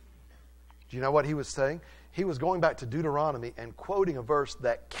 Do you know what he was saying? He was going back to Deuteronomy and quoting a verse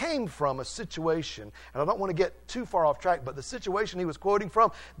that came from a situation. And I don't want to get too far off track, but the situation he was quoting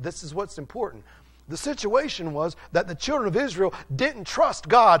from, this is what's important. The situation was that the children of Israel didn't trust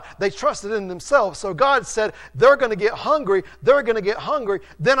God. They trusted in themselves. So God said, they're going to get hungry. They're going to get hungry.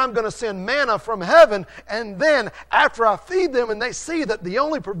 Then I'm going to send manna from heaven. And then after I feed them and they see that the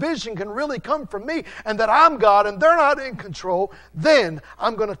only provision can really come from me and that I'm God and they're not in control, then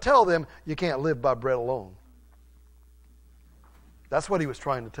I'm going to tell them, you can't live by bread alone. That's what he was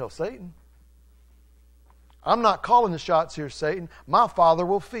trying to tell Satan. I'm not calling the shots here, Satan. My Father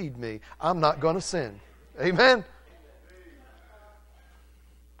will feed me. I'm not going to sin. Amen?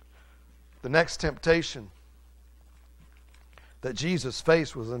 The next temptation that Jesus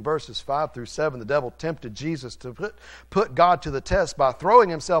faced was in verses 5 through 7. The devil tempted Jesus to put God to the test by throwing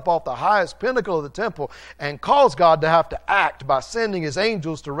himself off the highest pinnacle of the temple and cause God to have to act by sending his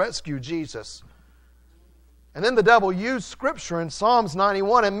angels to rescue Jesus. And then the devil used Scripture in Psalms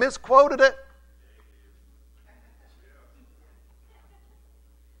 91 and misquoted it.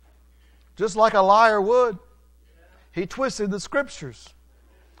 Just like a liar would. He twisted the Scriptures.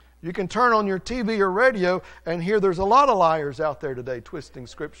 You can turn on your TV or radio and hear there's a lot of liars out there today twisting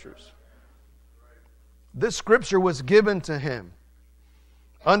Scriptures. This Scripture was given to him.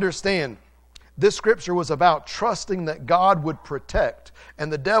 Understand, this Scripture was about trusting that God would protect.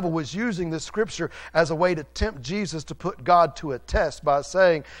 And the devil was using this Scripture as a way to tempt Jesus to put God to a test by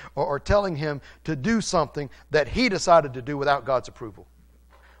saying or telling him to do something that he decided to do without God's approval.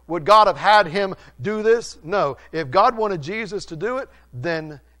 Would God have had him do this? No. If God wanted Jesus to do it,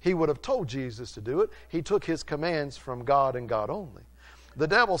 then he would have told Jesus to do it. He took his commands from God and God only. The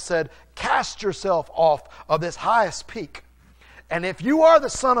devil said, cast yourself off of this highest peak. And if you are the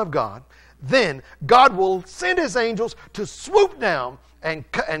Son of God, then God will send his angels to swoop down and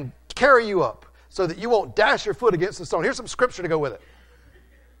carry you up so that you won't dash your foot against the stone. Here's some Scripture to go with it.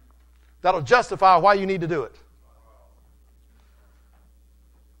 That'll justify why you need to do it.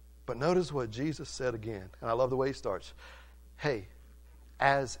 But notice what Jesus said again. And I love the way he starts. Hey,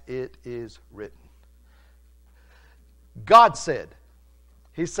 as it is written. God said.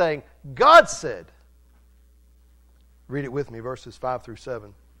 He's saying, God said. Read it with me, verses 5 through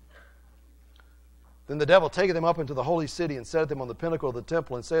 7. Then the devil taketh him up into the holy city and setteth him on the pinnacle of the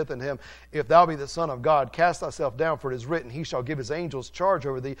temple and saith unto him, if thou be the Son of God, cast thyself down, for it is written, he shall give his angels charge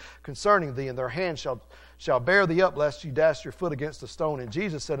over thee concerning thee, and their hands shall bear thee up, lest you dash your foot against a stone. And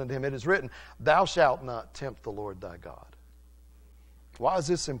Jesus said unto him, it is written, thou shalt not tempt the Lord thy God. Why is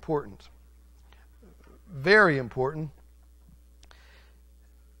this important? Very important.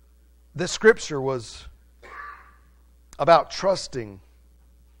 This Scripture was about trusting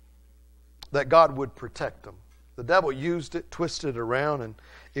that God would protect them. The devil used it, twisted it around, and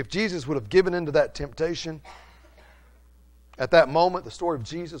if Jesus would have given into that temptation, at that moment, the story of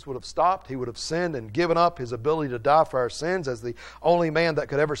Jesus would have stopped. He would have sinned and given up his ability to die for our sins as the only man that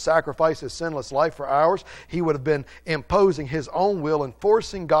could ever sacrifice his sinless life for ours. He would have been imposing his own will and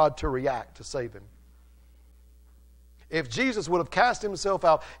forcing God to react to save him. If Jesus would have cast himself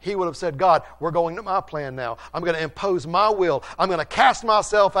out, he would have said, God, we're going to my plan now. I'm going to impose my will. I'm going to cast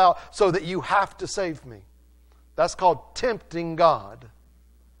myself out so that you have to save me. That's called tempting God.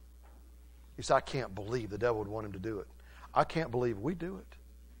 You say, I can't believe the devil would want him to do it. I can't believe we do it.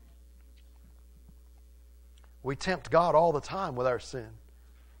 We tempt God all the time with our sin.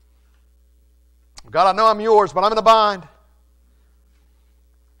 God, I know I'm yours, but I'm in a bind.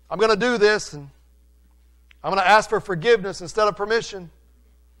 I'm going to do this, and I'm going to ask for forgiveness instead of permission.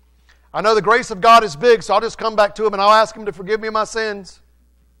 I know the grace of God is big, so I'll just come back to Him and I'll ask Him to forgive me my sins.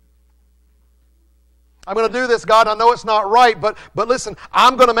 I'm going to do this, God. I know it's not right, but listen,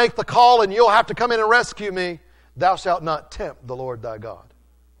 I'm going to make the call and you'll have to come in and rescue me. Thou shalt not tempt the Lord thy God.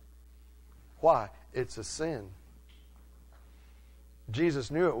 Why? It's a sin.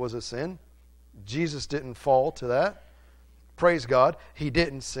 Jesus knew it was a sin. Jesus didn't fall to that. Praise God, He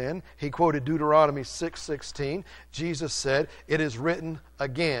didn't sin. He quoted Deuteronomy 6:16. Jesus said, it is written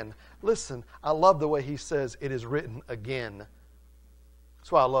again. Listen, I love the way He says it is written again.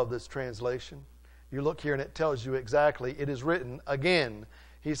 That's why I love this translation. You look here and it tells you exactly, it is written again.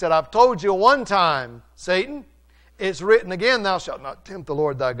 He said, I've told you one time, Satan, it's written again, thou shalt not tempt the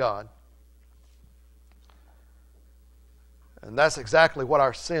Lord thy God. And that's exactly what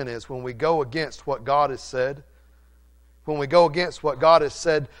our sin is when we go against what God has said. when we go against what God has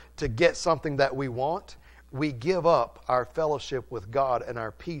said to get something that we want, we give up our fellowship with God and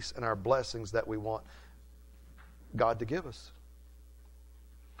our peace and our blessings that we want God to give us.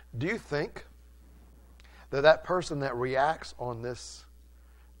 Do you think that that person that reacts on this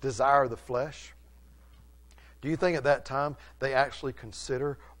desire of the flesh, do you think at that time they actually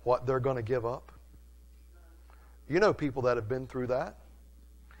consider what they're going to give up? You know people that have been through that.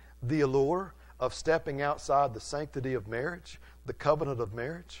 The allure of stepping outside the sanctity of marriage, the covenant of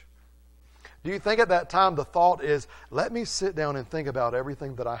marriage. Do you think at that time the thought is, let me sit down and think about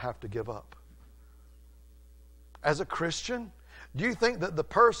everything that I have to give up? As a Christian, do you think that the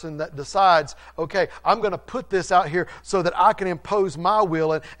person that decides, okay, I'm going to put this out here so that I can impose my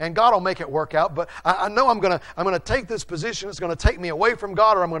will and God will make it work out, but I know I'm going to take this position, it's going to take me away from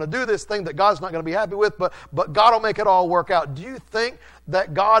God, or I'm going to do this thing that God's not going to be happy with, but God will make it all work out. Do you think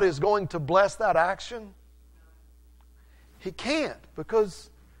that God is going to bless that action? He can't, because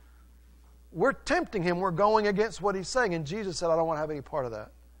we're tempting Him. We're going against what He's saying. And Jesus said, I don't want to have any part of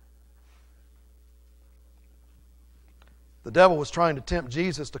that. The devil was trying to tempt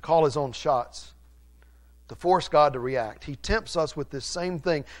Jesus to call his own shots, to force God to react. He tempts us with this same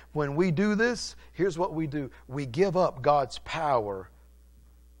thing. When we do this, here's what we do. We give up God's power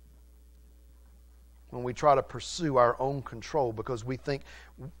when we try to pursue our own control because we think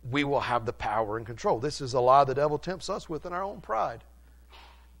we will have the power and control. This is a lie the devil tempts us with in our own pride.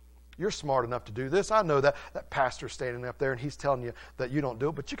 You're smart enough to do this. I know that pastor's standing up there and he's telling you that you don't do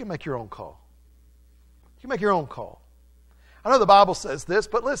it, but you can make your own call. You can make your own call. I know the Bible says this,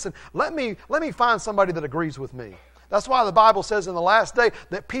 but listen, let me find somebody that agrees with me. That's why the Bible says in the last day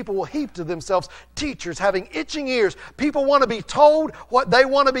that people will heap to themselves teachers having itching ears. People want to be told what they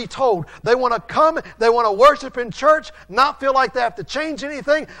want to be told. They want to come, they want to worship in church, not feel like they have to change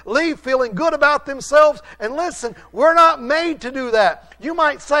anything, leave feeling good about themselves. And listen, we're not made to do that. You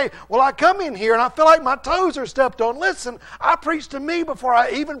might say, well, I come in here and I feel like my toes are stepped on. Listen, I preach to me before I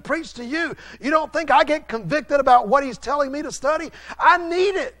even preach to you. You don't think I get convicted about what He's telling me to study? I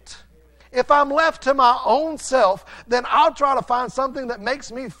need it. If I'm left to my own self, then I'll try to find something that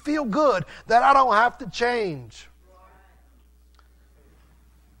makes me feel good, that I don't have to change.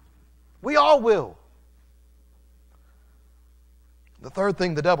 We all will. The third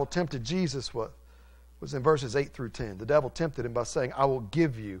thing the devil tempted Jesus was in verses 8 through 10. The devil tempted Him by saying, I will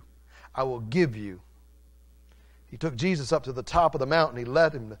give you. He took Jesus up to the top of the mountain. He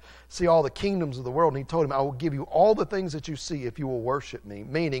led Him to see all the kingdoms of the world. And He told Him, I will give you all the things that you see if you will worship me.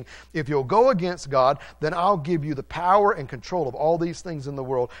 Meaning, if you'll go against God, then I'll give you the power and control of all these things in the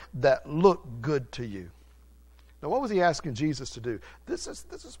world that look good to you. Now, what was He asking Jesus to do? This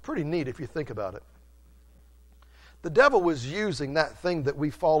is pretty neat if you think about it. The devil was using that thing that we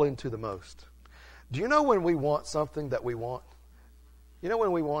fall into the most. Do you know when we want something that we want? You know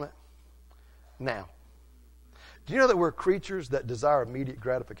when we want it? Now. Do you know that we're creatures that desire immediate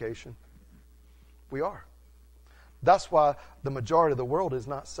gratification? We are. That's why the majority of the world is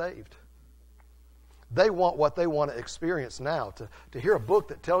not saved. They want what they want to experience now. To hear a book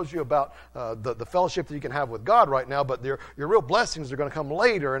that tells you about the fellowship that you can have with God right now, but your real blessings are going to come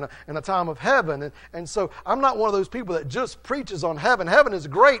later in a time of heaven. And so I'm not one of those people that just preaches on heaven. Heaven is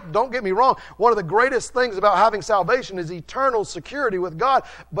great. Don't get me wrong. One of the greatest things about having salvation is eternal security with God.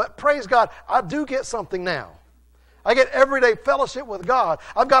 But praise God, I do get something now. I get everyday fellowship with God.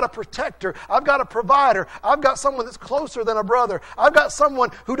 I've got a protector. I've got a provider. I've got someone that's closer than a brother. I've got someone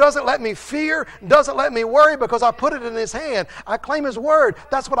who doesn't let me fear, doesn't let me worry because I put it in His hand. I claim His word.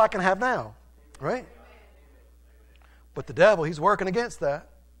 That's what I can have now. Right? But the devil, he's working against that.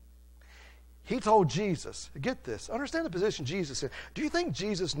 He told Jesus, get this, understand the position Jesus in. Do you think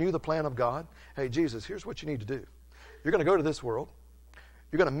Jesus knew the plan of God? Hey, Jesus, here's what you need to do. You're going to go to this world.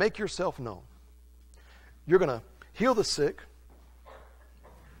 You're going to make yourself known. You're going to heal the sick.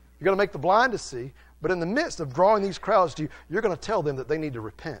 You're going to make the blind to see. But in the midst of drawing these crowds to you, you're going to tell them that they need to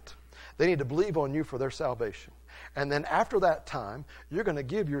repent. They need to believe on you for their salvation. And then after that time, you're going to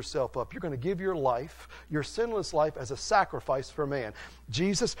give yourself up. You're going to give your life, your sinless life, as a sacrifice for man.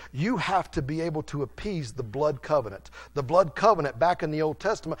 Jesus, you have to be able to appease the blood covenant. The blood covenant back in the Old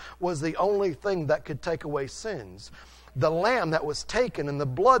Testament was the only thing that could take away sins. The lamb that was taken and the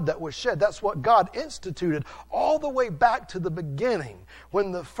blood that was shed, that's what God instituted all the way back to the beginning.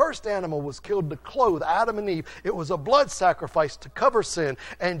 When the first animal was killed to clothe Adam and Eve, it was a blood sacrifice to cover sin.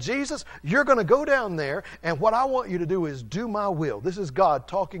 And Jesus, you're going to go down there, and what I want you to do is do my will. This is God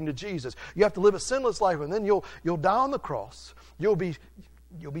talking to Jesus. You have to live a sinless life, and then you'll die on the cross. You'll be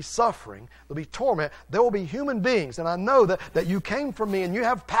You'll be suffering. There'll be torment. There will be human beings. And I know that you came from me and you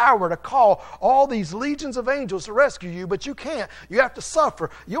have power to call all these legions of angels to rescue you, but you can't. You have to suffer.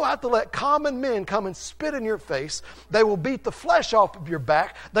 You'll have to let common men come and spit in your face. They will beat the flesh off of your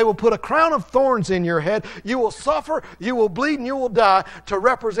back. They will put a crown of thorns in your head. You will suffer, you will bleed, and you will die to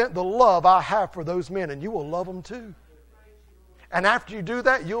represent the love I have for those men. And you will love them too. And after you do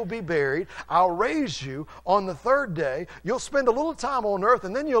that, you'll be buried. I'll raise you on the third day. You'll spend a little time on earth,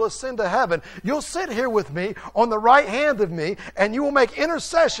 and then you'll ascend to heaven. You'll sit here with me on the right hand of me, and you will make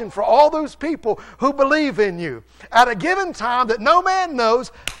intercession for all those people who believe in you. At a given time that no man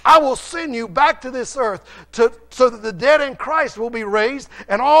knows, I will send you back to this earth so that the dead in Christ will be raised,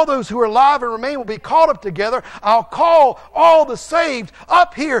 and all those who are alive and remain will be caught up together. I'll call all the saved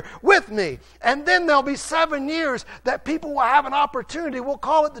up here with me. And then there'll be 7 years that people will have an opportunity. We'll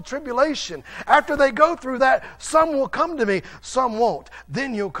call it the tribulation. After they go through that, some will come to me, some won't.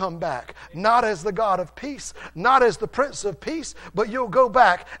 Then you'll come back, not as the God of peace, not as the Prince of Peace, but you'll go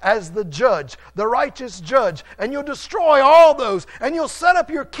back as the judge, the righteous judge, and you'll destroy all those, and you'll set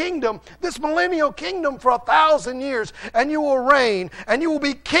up your kingdom, this millennial kingdom, for 1,000 years, and you will reign, and you will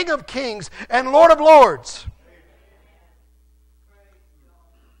be King of Kings and Lord of Lords.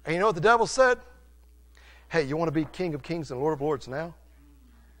 And you know what the devil said? Hey, you want to be King of Kings and Lord of Lords now?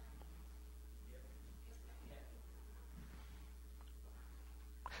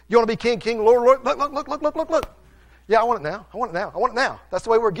 You want to be King, Lord, look. Yeah, I want it now. I want it now. That's the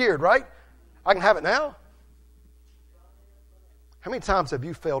way we're geared, right? I can have it now. How many times have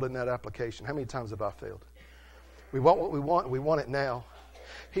you failed in that application? How many times have I failed? We want what we want it now.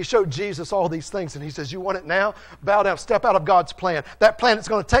 He showed Jesus all these things, and he says, you want it now? Bow down, step out of God's plan. That plan that's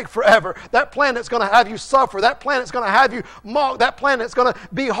going to take forever. That plan that's going to have you suffer. That plan that's going to have you mock. That plan that's going to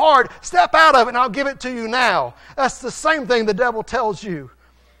be hard. Step out of it, and I'll give it to you now. That's the same thing the devil tells you.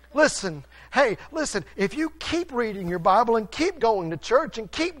 Listen, if you keep reading your Bible and keep going to church and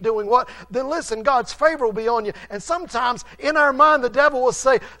keep doing what, then listen, God's favor will be on you. And sometimes in our mind, the devil will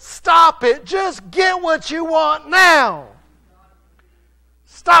say, stop it, just get what you want now.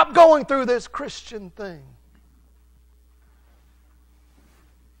 Stop going through this Christian thing.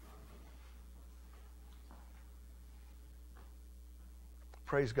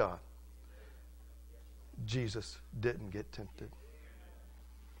 Praise God. Jesus didn't get tempted.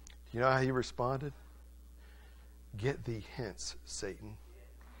 You know how he responded? Get thee hence, Satan.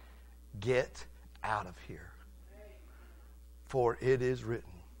 Get out of here. For it is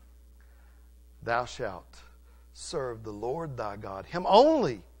written, thou shalt serve the Lord thy God, him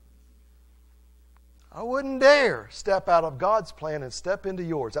only. I wouldn't dare step out of God's plan and step into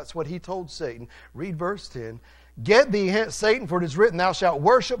yours. That's what he told Satan. Read verse 10. Get thee hence, Satan, for it is written, thou shalt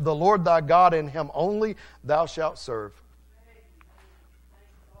worship the Lord thy God, and him only thou shalt serve.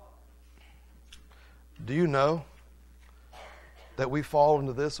 Do you know that we fall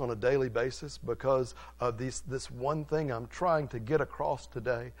into this on a daily basis because of this one thing I'm trying to get across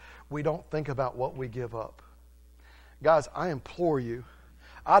today? We don't think about what we give up. Guys, I implore you,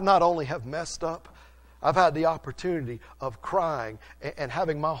 I not only have messed up, I've had the opportunity of crying and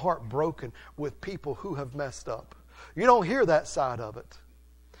having my heart broken with people who have messed up. You don't hear that side of it.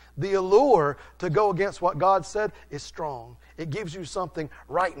 The allure to go against what God said is strong. It gives you something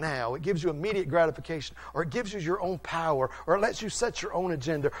right now. It gives you immediate gratification, or it gives you your own power, or it lets you set your own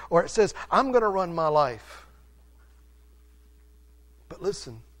agenda, or it says, I'm going to run my life. But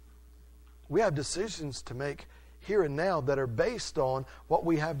listen, we have decisions to make here and now that are based on what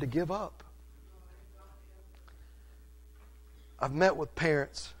we have to give up. I've met with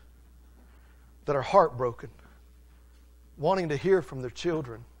parents that are heartbroken, wanting to hear from their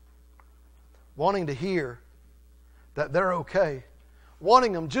children, wanting to hear that they're okay,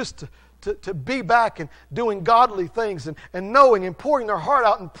 wanting them just to be back and doing godly things and knowing and pouring their heart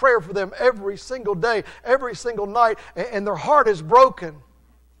out in prayer for them every single day, every single night, and their heart is broken.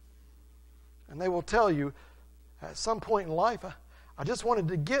 And they will tell you, at some point in life, I just wanted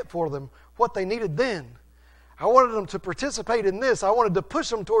to get for them what they needed then. I wanted them to participate in this. I wanted to push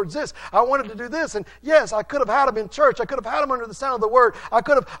them towards this. I wanted to do this. And yes, I could have had them in church. I could have had them under the sound of the word. I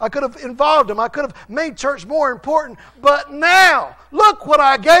could have involved them. I could have made church more important. But now, look what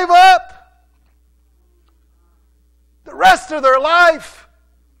I gave up. The rest of their life.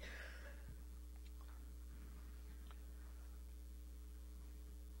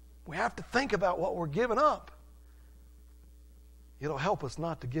 We have to think about what we're giving up. It'll help us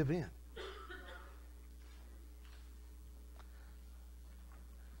not to give in.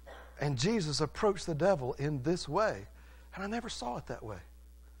 And Jesus approached the devil in this way. And I never saw it that way.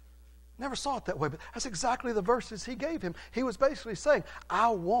 Never saw it that way, but that's exactly the verses he gave him. He was basically saying, I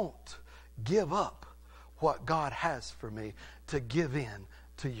won't give up what God has for me to give in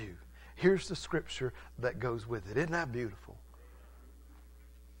to you. Here's the scripture that goes with it. Isn't that beautiful?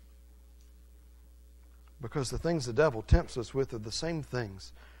 Because the things the devil tempts us with are the same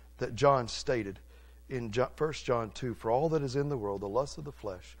things that John stated in 1 John 2. For all that is in the world, the lust of the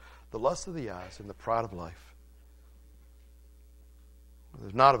flesh, the lust of the eyes, and the pride of life,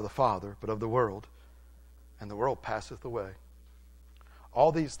 is not of the Father, but of the world. And the world passeth away.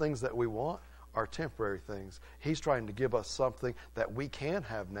 All these things that we want are temporary things. He's trying to give us something that we can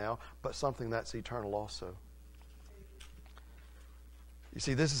have now, but something that's eternal also. You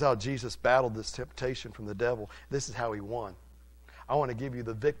see, this is how Jesus battled this temptation from the devil. This is how he won. I want to give you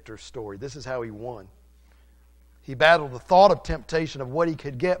the victor story. This is how he won. He battled the thought of temptation of what he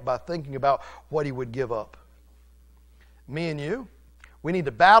could get by thinking about what he would give up. Me and you, we need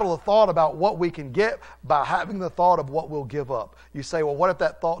to battle the thought about what we can get by having the thought of what we'll give up. You say, well, what if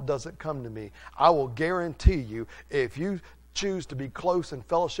that thought doesn't come to me? I will guarantee you, if you choose to be close in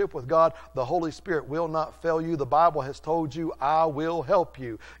fellowship with God, the Holy Spirit will not fail you. The Bible has told you, I will help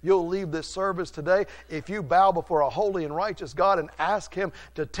you. You'll leave this service today if you bow before a holy and righteous God and ask Him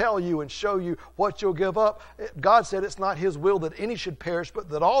to tell you and show you what you'll give up. God said it's not His will that any should perish, but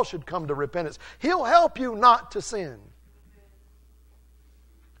that all should come to repentance. He'll help you not to sin.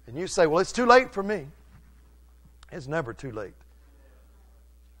 And you say, well, it's too late for me. It's never too late.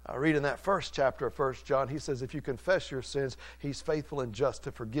 I read in that first chapter of 1 John, he says, if you confess your sins, He's faithful and just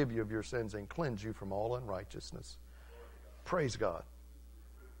to forgive you of your sins and cleanse you from all unrighteousness. Praise God.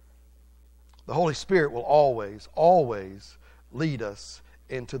 The Holy Spirit will always, always lead us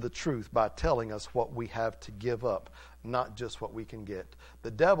into the truth by telling us what we have to give up, not just what we can get.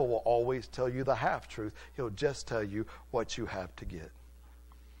 The devil will always tell you the half-truth. He'll just tell you what you have to get.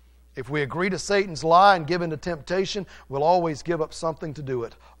 If we agree to Satan's lie and give in to temptation, we'll always give up something to do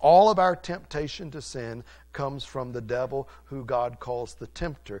it. All of our temptation to sin comes from the devil, who God calls the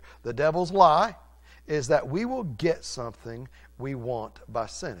tempter. The devil's lie is that we will get something we want by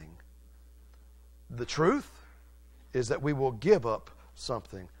sinning. The truth is that we will give up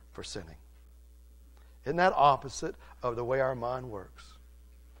something for sinning. Isn't that opposite of the way our mind works?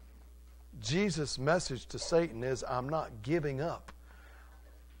 Jesus' message to Satan is, I'm not giving up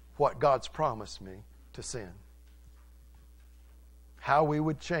what God's promised me to sin. How we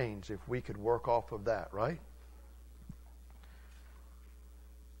would change if we could work off of that, right?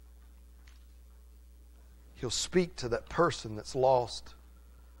 He'll speak to that person that's lost.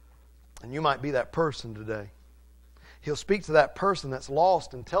 And you might be that person today. He'll speak to that person that's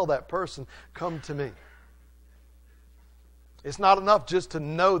lost and tell that person, come to me. It's not enough just to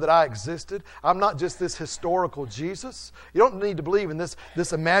know that I existed. I'm not just this historical Jesus. You don't need to believe in this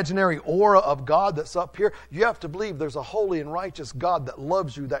imaginary aura of God that's up here. You have to believe there's a holy and righteous God that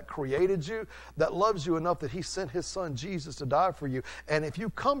loves you, that created you, that loves you enough that He sent His Son Jesus to die for you. And if you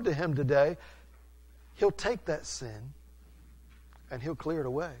come to Him today, He'll take that sin and He'll clear it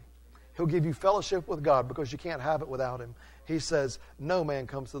away. He'll give you fellowship with God because you can't have it without Him. He says, no man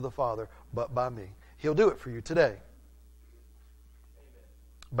comes to the Father but by me. He'll do it for you today.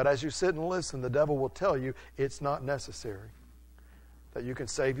 But as you sit and listen, the devil will tell you it's not necessary, that you can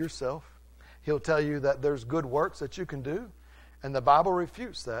save yourself. He'll tell you that there's good works that you can do. And the Bible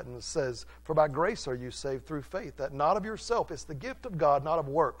refutes that, and it says, for by grace are you saved through faith, that not of yourself. It's the gift of God, not of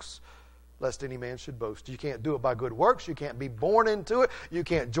works, lest any man should boast. You can't do it by good works. You can't be born into it. You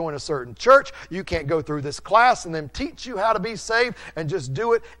can't join a certain church. You can't go through this class and then teach you how to be saved and just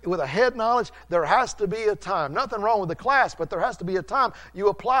do it with a head knowledge. There has to be a time. Nothing wrong with the class, but there has to be a time you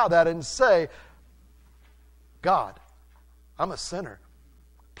apply that and say, God, I'm a sinner.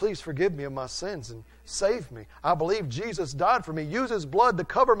 Please forgive me of my sins and save me. I believe Jesus died for me. Use His blood to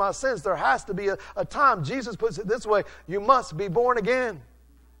cover my sins. There has to be a time. Jesus puts it this way, you must be born again.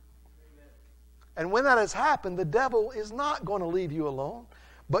 And when that has happened, the devil is not going to leave you alone.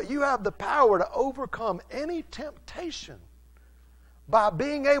 But you have the power to overcome any temptation by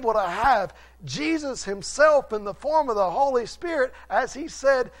being able to have Jesus Himself in the form of the Holy Spirit, as He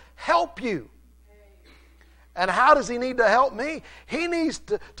said, help you. And how does He need to help me? He needs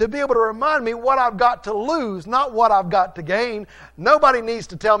to be able to remind me what I've got to lose, not what I've got to gain. Nobody needs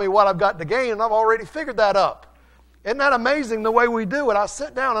to tell me what I've got to gain, and I've already figured that up. Isn't that amazing the way we do it? I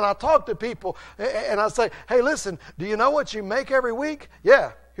sit down and I talk to people and I say, hey, listen, do you know what you make every week?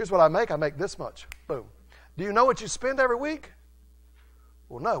 Yeah, here's what I make. I make this much. Boom. Do you know what you spend every week?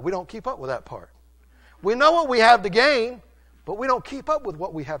 Well, no, we don't keep up with that part. We know what we have to gain, but we don't keep up with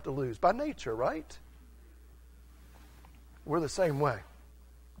what we have to lose by nature, right? We're the same way.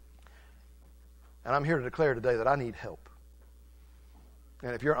 And I'm here to declare today that I need help.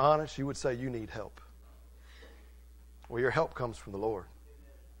 And if you're honest, you would say you need help. Well, your help comes from the Lord.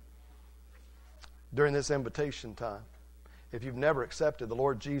 During this invitation time, if you've never accepted the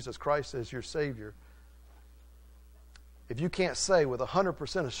Lord Jesus Christ as your Savior, if you can't say with 100%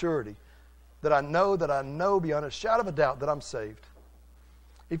 assurity that I know beyond a shadow of a doubt that I'm saved,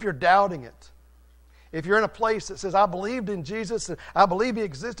 if you're doubting it, if you're in a place that says, I believed in Jesus and I believe He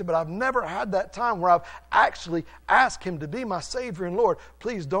existed, but I've never had that time where I've actually asked Him to be my Savior and Lord,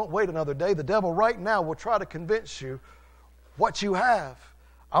 please don't wait another day. The devil right now will try to convince you what you have.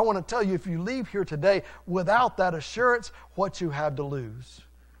 I want to tell you, if you leave here today without that assurance, what you have to lose.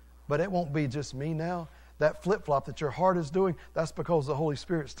 But it won't be just me now. That flip-flop that your heart is doing, that's because the Holy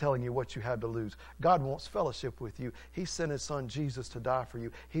Spirit's telling you what you have to lose. God wants fellowship with you. He sent His Son Jesus to die for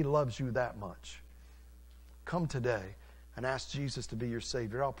you. He loves you that much. Come today and ask Jesus to be your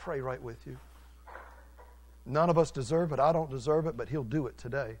Savior. I'll pray right with you. None of us deserve it. I don't deserve it, but He'll do it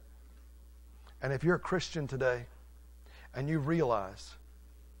today. And if you're a Christian today and you realize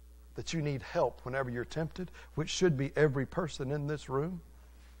that you need help whenever you're tempted, which should be every person in this room,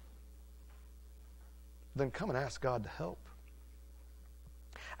 then come and ask God to help.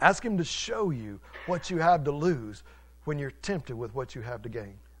 Ask Him to show you what you have to lose when you're tempted with what you have to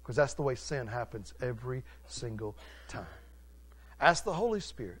gain. Because that's the way sin happens every single time. Ask the Holy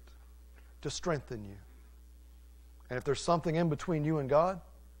Spirit to strengthen you. And if there's something in between you and God,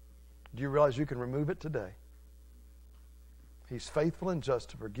 do you realize you can remove it today? He's faithful and just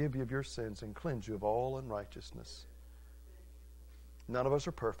to forgive you of your sins and cleanse you of all unrighteousness. None of us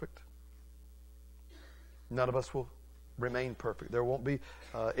are perfect. None of us will remain perfect. There won't be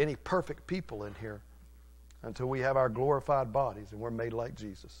any perfect people in here until we have our glorified bodies and we're made like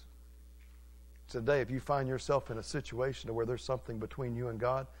Jesus. Today, if you find yourself in a situation where there's something between you and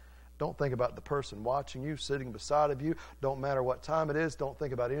God, don't think about the person watching you, sitting beside of you. Don't matter what time it is. Don't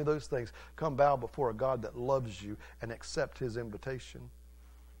think about any of those things. Come bow before a God that loves you and accept His invitation.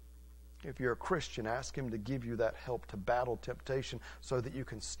 If you're a Christian, ask Him to give you that help to battle temptation so that you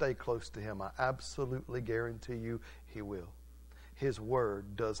can stay close to Him. I absolutely guarantee you He will. His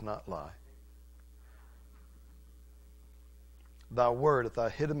word does not lie. Thy word hath I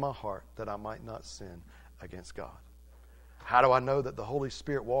hid in my heart that I might not sin against God. How do I know that the Holy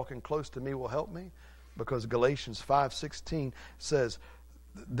Spirit walking close to me will help me? Because Galatians 5:16 says,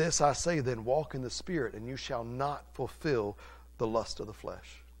 this I say then, walk in the Spirit, and you shall not fulfill the lust of the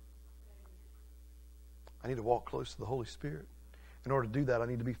flesh. I need to walk close to the Holy Spirit. In order to do that, I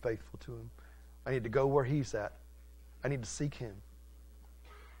need to be faithful to Him. I need to go where He's at. I need to seek Him.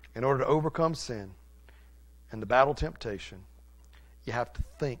 In order to overcome sin and to battle temptation, you have to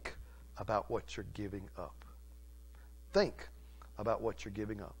think about what you're giving up. Think about what you're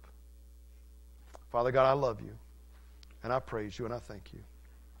giving up. Father God, I love you, and I praise you, and I thank you.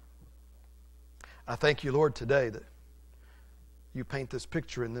 I thank you, Lord, today that you paint this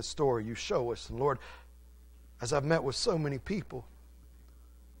picture in this story. You show us. And Lord, as I've met with so many people,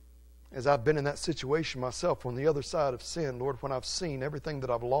 as I've been in that situation myself on the other side of sin, Lord, when I've seen everything that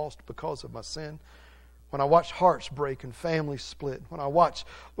I've lost because of my sin, when I watch hearts break and families split, when I watch,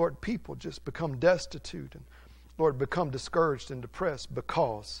 Lord, people just become destitute and, Lord, become discouraged and depressed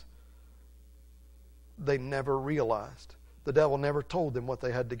because they never realized. The devil never told them what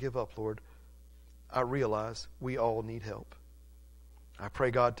they had to give up, Lord. I realize we all need help. I pray,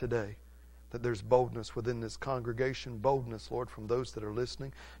 God, today that there's boldness within this congregation, boldness, Lord, from those that are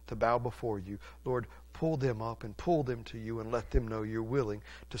listening to bow before you. Lord, pull them up and pull them to you and let them know you're willing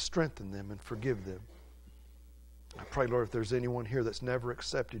to strengthen them and forgive them. I pray, Lord, if there's anyone here that's never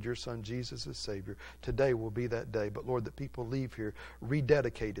accepted your Son Jesus as Savior, today will be that day. But, Lord, that people leave here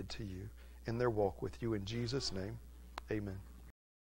rededicated to you in their walk with you. In Jesus' name, amen.